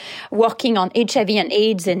also in working on HIV and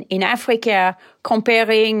AIDS in Africa,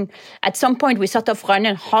 comparing, at some point we sort of run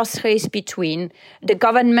a horse race between the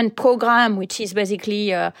government program, which is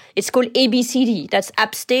basically, it's called ABCD, that's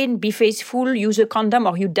abstain, be faithful, use a condom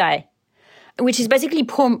or you die, which is basically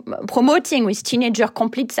promoting with teenager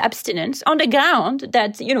complete abstinence on the ground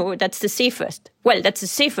that, that's the safest. Well, that's the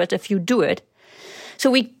safest if you do it. So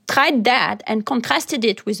we tried that and contrasted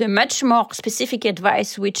it with a much more specific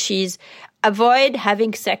advice, which is avoid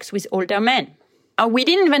having sex with older men. We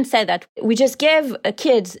didn't even say that. We just gave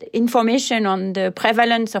kids information on the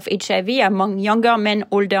prevalence of HIV among younger men,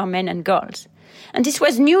 older men, and girls. And this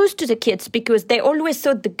was news to the kids because they always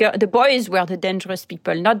thought the boys were the dangerous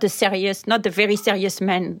people, not the very serious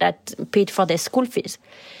men that paid for their school fees.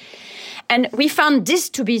 And we found this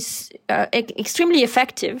to be extremely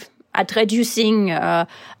effective at reducing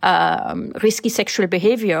risky sexual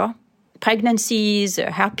behavior, pregnancies,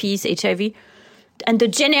 herpes, HIV, and the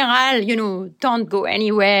general, don't go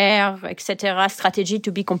anywhere, etc. strategy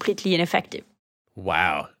to be completely ineffective.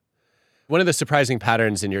 Wow. One of the surprising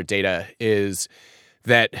patterns in your data is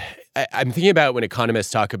that I'm thinking about when economists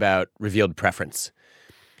talk about revealed preference.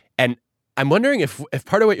 And I'm wondering if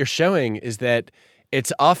part of what you're showing is that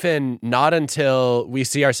it's often not until we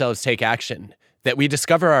see ourselves take action that we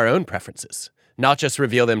discover our own preferences, not just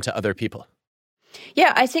reveal them to other people.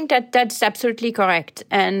 Yeah, I think that's absolutely correct.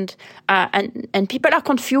 And people are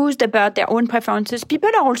confused about their own preferences. People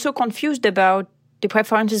are also confused about the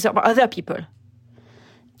preferences of other people.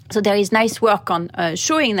 So there is nice work on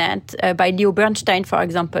showing that by Leo Bernstein, for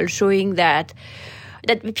example, showing that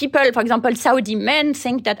people, for example, Saudi men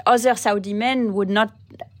think that other Saudi men would not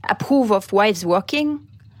approve of wives working.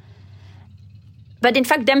 But in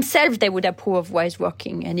fact, themselves, they would approve of wives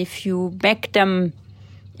working. And if you make them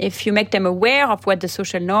aware of what the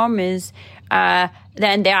social norm is,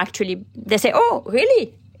 then they say, oh,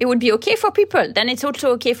 really? It would be okay for people. Then it's also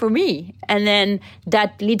okay for me. And then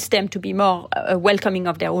that leads them to be more welcoming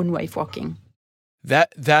of their own wife working.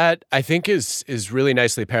 That I think is really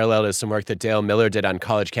nicely paralleled to some work that Dale Miller did on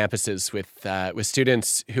college campuses with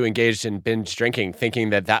students who engaged in binge drinking,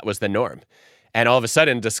 thinking that was the norm. And all of a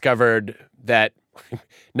sudden discovered that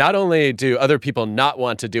not only do other people not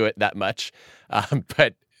want to do it that much,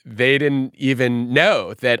 but they didn't even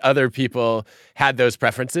know that other people had those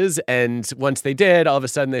preferences. And once they did, all of a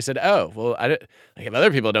sudden they said, oh, well, if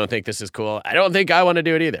other people don't think this is cool, I don't think I want to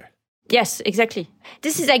do it either. Yes, exactly.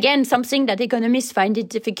 This is, again, something that economists find it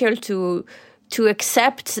difficult to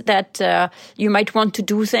accept, that you might want to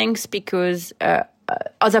do things because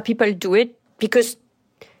other people do it, because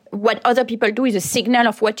what other people do is a signal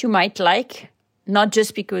of what you might like, not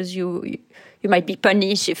just because you might be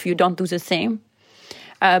punished if you don't do the same.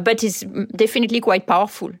 But it's definitely quite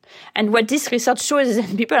powerful. And what this research shows is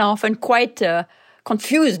that people are often quite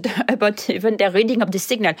confused about even their reading of the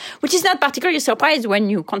signal, which is not particularly surprised when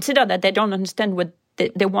you consider that they don't understand what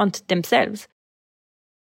they want themselves.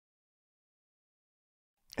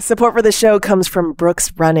 Support for the show comes from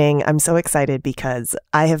Brooks Running. I'm so excited because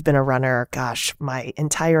I have been a runner, my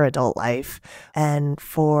entire adult life. And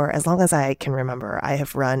for as long as I can remember, I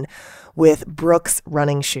have run with Brooks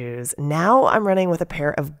running shoes. Now I'm running with a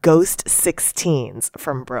pair of Ghost 16s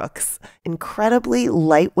from Brooks. Incredibly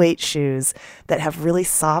lightweight shoes that have really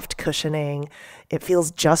soft cushioning. It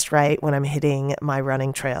feels just right when I'm hitting my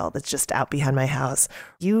running trail that's just out behind my house.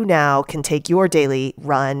 You now can take your daily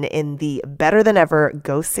run in the better than ever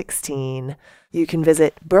Ghost 16. You can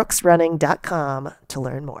visit brooksrunning.com to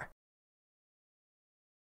learn more.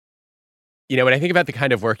 When I think about the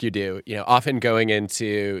kind of work you do, often going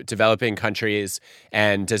into developing countries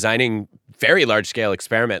and designing very large-scale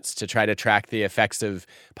experiments to try to track the effects of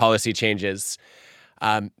policy changes,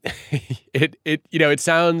 it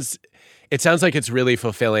sounds like it's really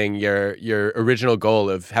fulfilling your original goal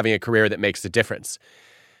of having a career that makes a difference.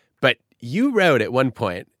 But you wrote at one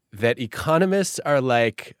point that economists are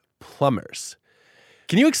like plumbers.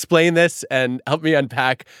 Can you explain this and help me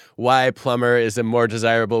unpack why plumber is a more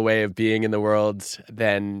desirable way of being in the world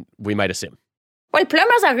than we might assume? Well,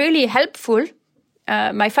 plumbers are really helpful.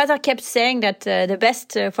 My father kept saying that the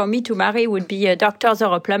best for me to marry would be doctors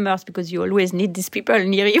or plumbers because you always need these people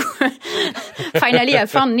near you. Finally, I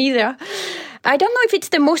found neither. I don't know if it's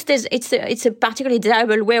the most, it's a particularly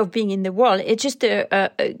desirable way of being in the world. It's just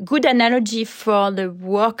a good analogy for the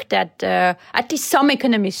work that at least some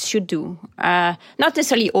economists should do. Not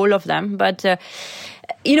necessarily all of them, but the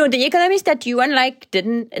economists that you and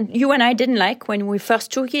I didn't like when we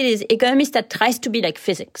first took it is economists that tries to be like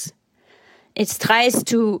physics. It tries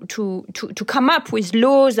to come up with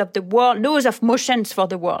laws of the world, laws of motions for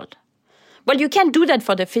the world. Well, you can do that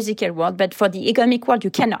for the physical world, but for the economic world,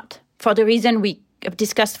 you cannot. For the reason we have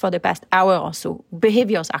discussed for the past hour or so,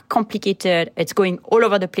 behaviors are complicated. It's going all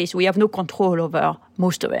over the place. We have no control over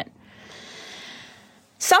most of it.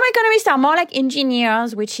 Some economists are more like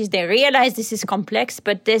engineers, which is they realize this is complex,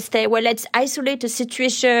 but they say, well, let's isolate the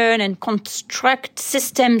situation and construct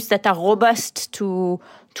systems that are robust to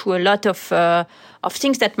a lot of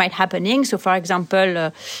things that might happening. So, for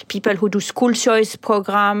example, people who do school choice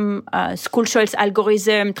program, school choice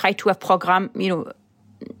algorithm, try to have program,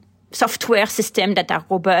 software systems that are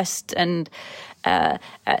robust and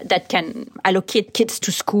that can allocate kids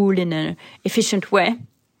to school in an efficient way.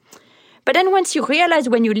 But then once you realize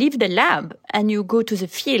when you leave the lab and you go to the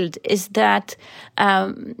field is that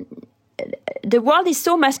the world is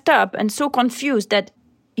so messed up and so confused that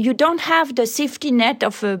you don't have the safety net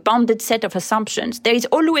of a bounded set of assumptions. There is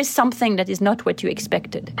always something that is not what you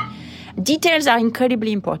expected. Details are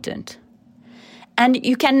incredibly important. And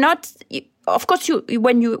you cannot, of course,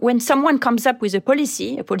 when someone comes up with a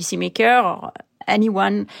policymaker or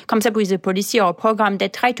anyone comes up with a policy or a program, they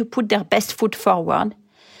try to put their best foot forward.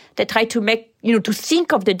 They try to make, to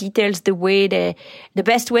think of the details the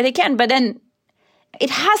best way they can. But then it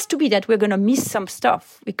has to be that we're going to miss some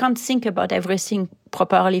stuff. We can't think about everything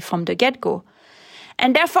properly from the get-go.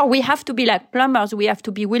 And therefore, we have to be like plumbers. We have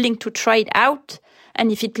to be willing to try it out.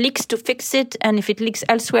 And if it leaks, to fix it. And if it leaks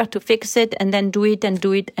elsewhere, to fix it. And then do it and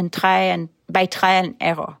try and by trial and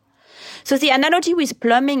error. So the analogy with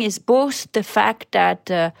plumbing is both the fact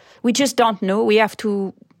that we just don't know. We have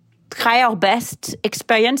to try our best.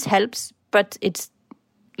 Experience helps, but it's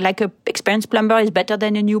like an experienced plumber is better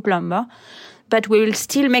than a new plumber. But we will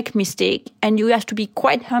still make mistakes, and you have to be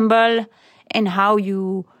quite humble in how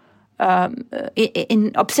you,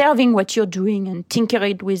 in observing what you're doing and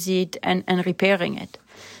tinkering with it and repairing it.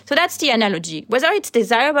 So that's the analogy. Whether it's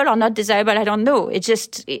desirable or not desirable, I don't know. It's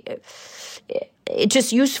just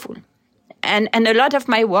useful. And a lot of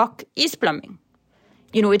my work is plumbing.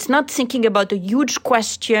 It's not thinking about the huge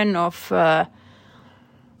question of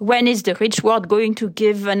when is the rich world going to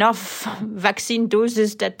give enough vaccine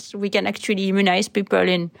doses that we can actually immunize people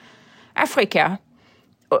in Africa?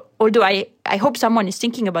 Although I hope someone is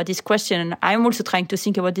thinking about this question, and I'm also trying to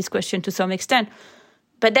think about this question to some extent.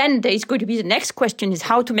 But then there is going to be the next question is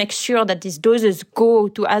how to make sure that these doses go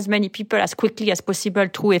to as many people as quickly as possible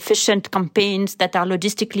through efficient campaigns that are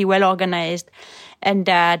logistically well organized and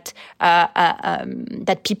that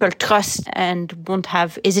people trust and won't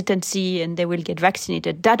have hesitancy and they will get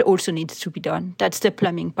vaccinated. That also needs to be done. That's the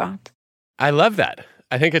plumbing part. I love that.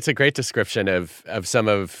 I think it's a great description of some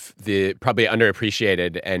of the probably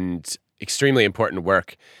underappreciated and extremely important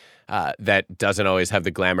work that doesn't always have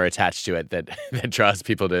the glamour attached to it that draws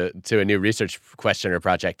people to a new research question or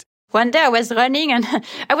project. One day I was running and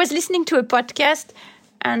I was listening to a podcast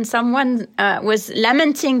and someone was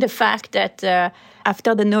lamenting the fact that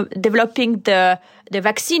after developing the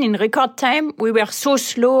vaccine in record time, we were so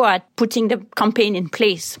slow at putting the campaign in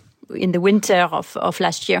place. in the winter of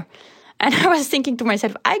last year. And I was thinking to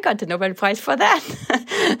myself, I got the Nobel Prize for that.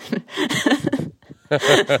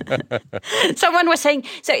 Someone was saying,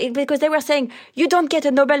 because they were saying, you don't get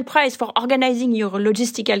a Nobel Prize for organizing your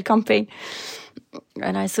logistical campaign.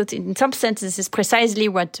 And I thought, in some sense, this is precisely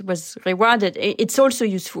what was rewarded. It's also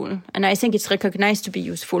useful. And I think it's recognized to be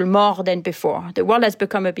useful more than before. The world has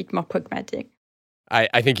become a bit more pragmatic.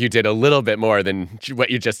 I think you did a little bit more than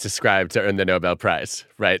what you just described to earn the Nobel Prize,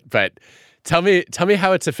 right? But tell me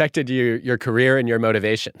how it's affected your career and your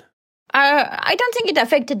motivation. I don't think it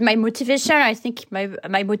affected my motivation. I think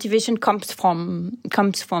my motivation comes from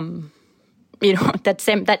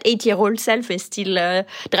that 8-year-old self is still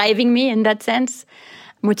driving me in that sense.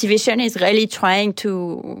 Motivation is really trying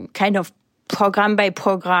to kind of program by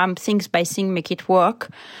program, things by thing, make it work.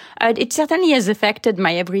 It certainly has affected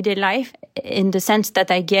my everyday life in the sense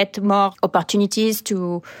that I get more opportunities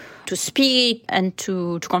to speak and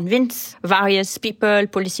to convince various people,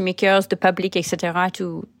 policymakers, the public, etc.,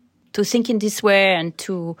 to think in this way and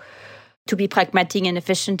to be pragmatic and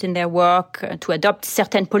efficient in their work, to adopt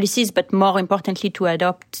certain policies, but more importantly, to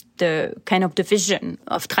adopt the kind of the vision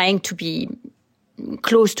of trying to be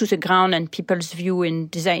close to the ground and people's view in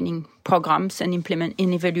designing programs and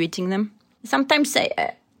evaluating them. Sometimes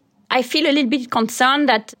I feel a little bit concerned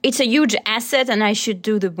that it's a huge asset and I should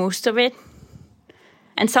do the most of it.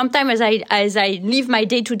 And sometimes as I live my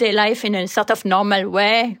day-to-day life in a sort of normal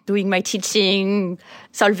way, doing my teaching,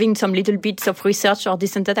 solving some little bits of research or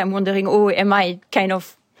this and that, I'm wondering, am I kind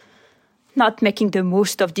of not making the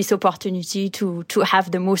most of this opportunity to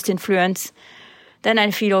have the most influence? Then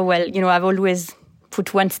I feel, I've always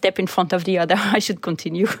put one step in front of the other. I should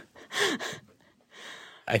continue.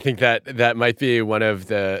 I think that might be one of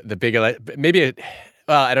the big, maybe,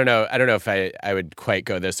 I don't know if I would quite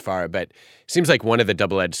go this far, but it seems like one of the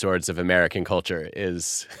double-edged swords of American culture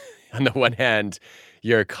is, on the one hand,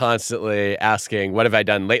 you're constantly asking, what have I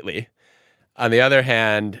done lately? On the other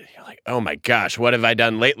hand, you're like, oh my gosh, what have I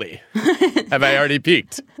done lately? Have I already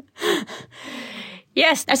peaked?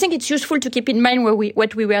 Yes, I think it's useful to keep in mind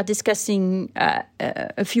what we were discussing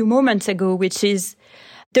a few moments ago, which is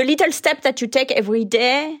the little step that you take every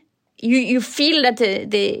day. You feel that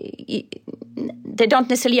they don't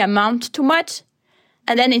necessarily amount to much,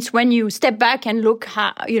 and then it's when you step back and look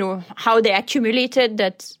how they accumulated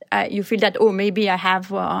that you feel that maybe I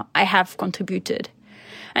have contributed.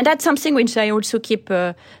 And that's something which I also keep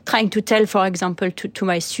trying to tell, for example, to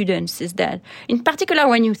my students, is that, in particular,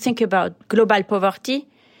 when you think about global poverty,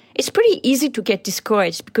 it's pretty easy to get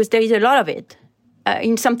discouraged because there is a lot of it.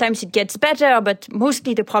 Sometimes it gets better, but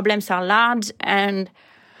mostly the problems are large. And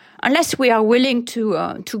unless we are willing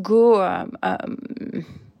to go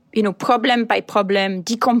problem by problem,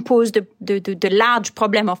 decompose the large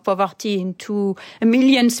problem of poverty into a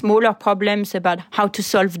million smaller problems about how to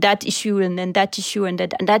solve that issue and then that issue and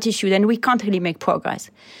that issue, then we can't really make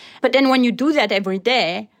progress. But then when you do that every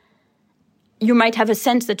day, you might have a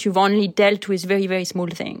sense that you've only dealt with very, very small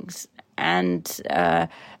things. And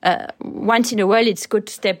once in a while, it's good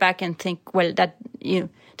to step back and think,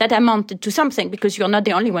 that amounted to something, because you're not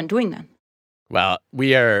the only one doing that. Well,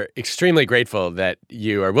 we are extremely grateful that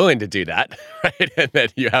you are willing to do that, right? And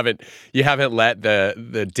that you haven't let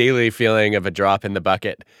the daily feeling of a drop in the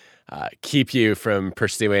bucket keep you from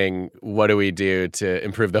pursuing what do we do to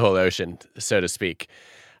improve the whole ocean, so to speak.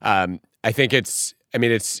 I think it's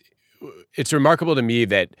remarkable to me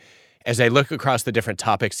that as I look across the different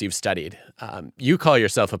topics you've studied, you call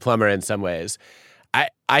yourself a plumber in some ways.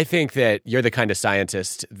 I think that you're the kind of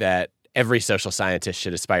scientist that every social scientist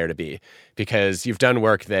should aspire to be, because you've done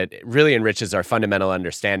work that really enriches our fundamental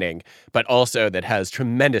understanding, but also that has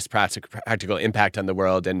tremendous practical impact on the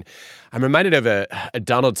world. And I'm reminded of a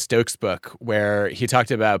Donald Stokes book where he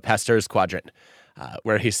talked about Pasteur's quadrant,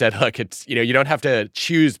 where he said, look, it's, you don't have to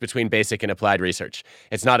choose between basic and applied research.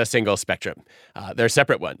 It's not a single spectrum. They're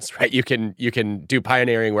separate ones, right? You can do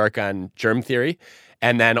pioneering work on germ theory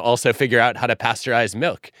and then also figure out how to pasteurize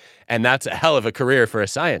milk. And that's a hell of a career for a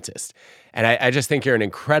scientist. And I just think you're an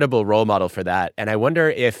incredible role model for that. And I wonder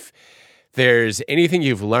if there's anything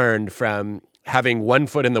you've learned from having one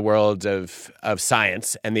foot in the world of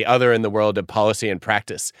science and the other in the world of policy and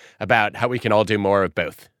practice about how we can all do more of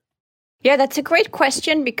both. Yeah, that's a great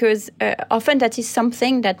question, because often that is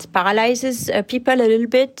something that paralyzes people a little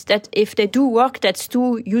bit, that if they do work that's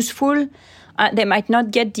too useful, they might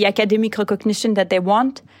not get the academic recognition that they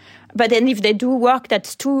want. But then if they do work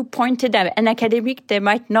that's too pointed and academic, they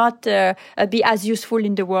might not be as useful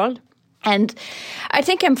in the world. And I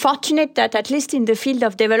think I'm fortunate that at least in the field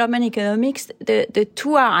of development economics, the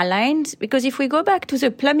two are aligned. Because if we go back to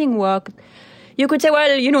the plumbing work, you could say, well,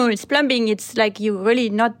 it's plumbing. It's like you're really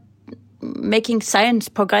not making science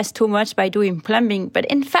progress too much by doing plumbing. But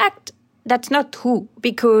in fact, that's not true,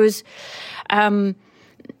 because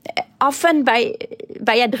often by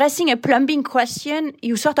addressing a plumbing question,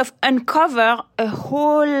 you sort of uncover a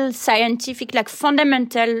whole scientific, like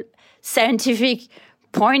fundamental scientific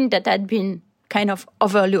point that had been kind of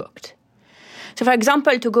overlooked. So, for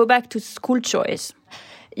example, to go back to school choice,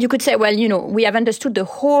 you could say, well, we have understood the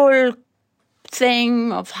whole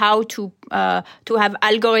thing of how to have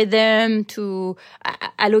algorithm to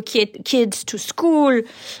allocate kids to school.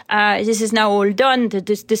 This is now all done.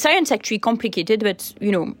 The science actually complicated, but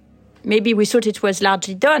maybe we thought it was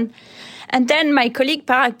largely done. And then my colleague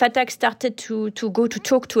Parag Pathak started to go to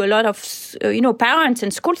talk to a lot of parents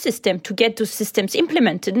and school system to get those systems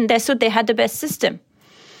implemented, and they thought they had the best system.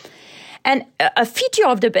 And a feature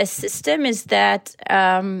of the best system is that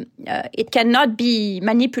it cannot be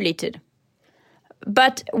manipulated.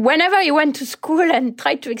 But whenever he went to school and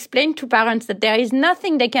tried to explain to parents that there is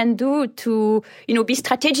nothing they can do to, be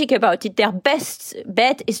strategic about it, their best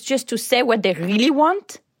bet is just to say what they really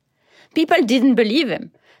want, people didn't believe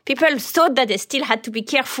him. People thought that they still had to be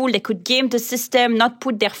careful. They could game the system, not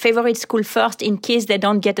put their favorite school first in case they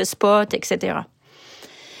don't get a spot, etc.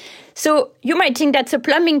 So you might think that's a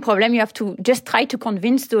plumbing problem. You have to just try to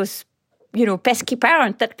convince those, pesky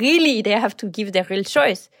parents that really they have to give their real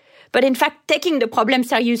choice. But in fact, taking the problem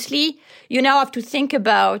seriously, you now have to think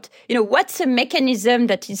about, what's a mechanism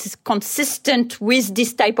that is consistent with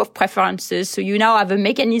this type of preferences. So you now have a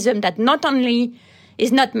mechanism that not only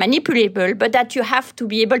is not manipulable, but that you have to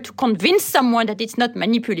be able to convince someone that it's not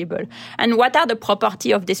manipulable. And what are the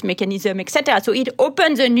properties of this mechanism, etc. So it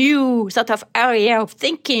opens a new sort of area of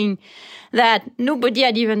thinking that nobody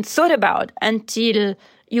had even thought about until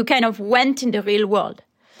you kind of went in the real world.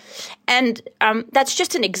 And that's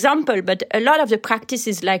just an example, but a lot of the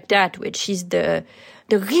practices like that, which is the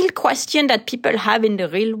real question that people have in the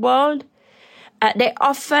real world, they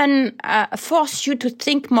often force you to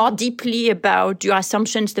think more deeply about your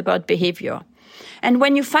assumptions about behavior. And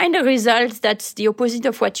when you find a result that's the opposite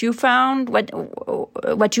of what you found,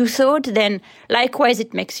 what you thought, then likewise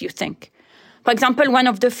it makes you think. For example, one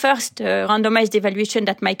of the first randomized evaluation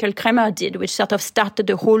that Michael Kremer did, which sort of started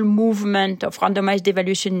the whole movement of randomized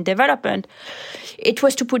evaluation in development, it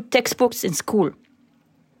was to put textbooks in school.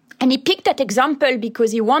 And he picked that example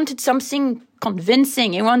because he wanted something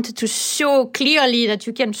convincing. He wanted to show clearly that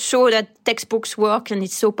you can show that textbooks work and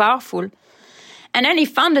it's so powerful. And then he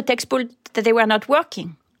found the textbooks that they were not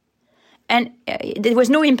working. And there was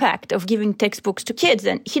no impact of giving textbooks to kids.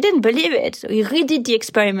 And he didn't believe it. So he redid the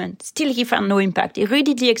experiment. Still, he found no impact. He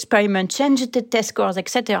redid the experiment, changed the test scores,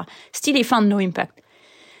 etc. Still, he found no impact.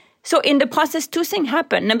 So in the process, two things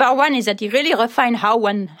happened. Number one is that he really refined how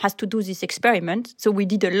one has to do this experiment. So we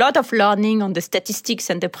did a lot of learning on the statistics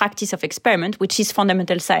and the practice of experiment, which is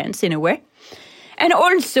fundamental science in a way. And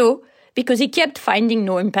also, because he kept finding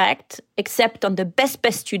no impact, except on the best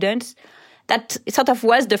students, that sort of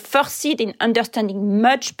was the first seed in understanding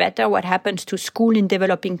much better what happens to school in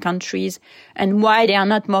developing countries and why they are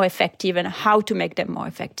not more effective and how to make them more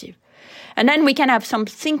effective. And then we can have some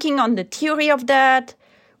thinking on the theory of that,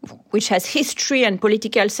 which has history and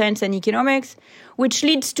political science and economics, which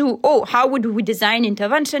leads to, how would we design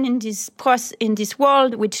intervention in this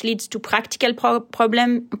world, which leads to practical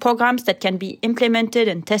programs that can be implemented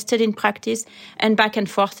and tested in practice, and back and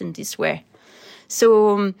forth in this way.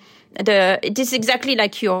 So it is exactly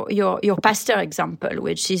like your pastor example,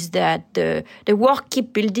 which is that the work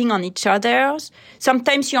keep building on each other.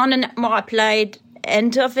 Sometimes you're on a more applied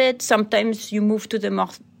end of it. Sometimes you move to the more,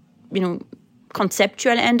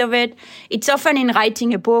 conceptual end of it. It's often in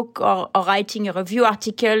writing a book or writing a review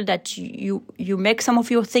article that you make some of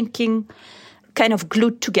your thinking kind of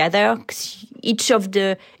glued together. Each of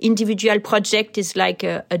the individual project is like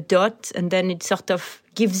a dot, and then it sort of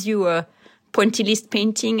gives you a pointillist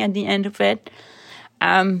painting at the end of it.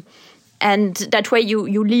 And that way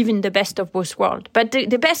you live in the best of both worlds. But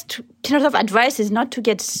the best kind of advice is not to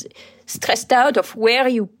get stressed out of where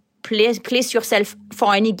you place yourself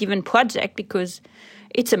for any given project, because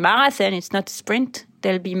it's a marathon, it's not a sprint.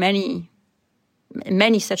 There'll be many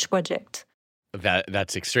such projects.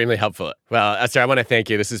 That's extremely helpful. Well, Esther, I want to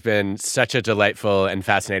thank you. This has been such a delightful and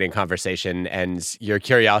fascinating conversation, and your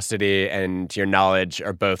curiosity and your knowledge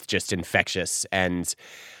are both just infectious. And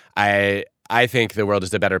I think the world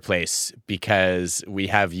is a better place because we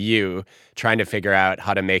have you trying to figure out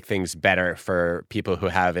how to make things better for people who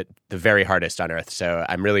have it the very hardest on earth. So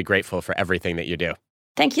I'm really grateful for everything that you do.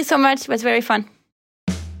 Thank you so much. It was very fun.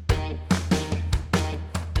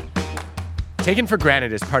 Taken for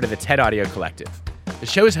Granted is part of the TED Audio Collective. The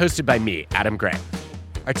show is hosted by me, Adam Grant.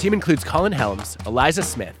 Our team includes Colin Helms, Eliza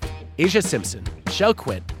Smith, Asia Simpson, Shel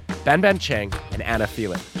Quint, Banban Cheng, and Anna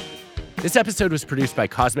Phelan. This episode was produced by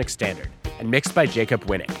Cosmic Standard and mixed by Jacob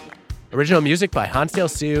Winnick. Original music by Hansdale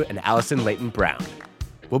Hsu and Allison Leighton Brown.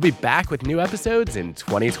 We'll be back with new episodes in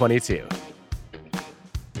 2022.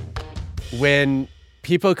 When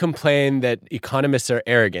people complain that economists are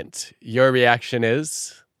arrogant, your reaction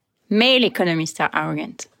is? Male economists are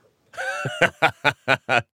arrogant.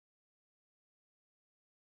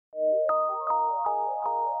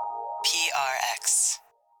 PRX.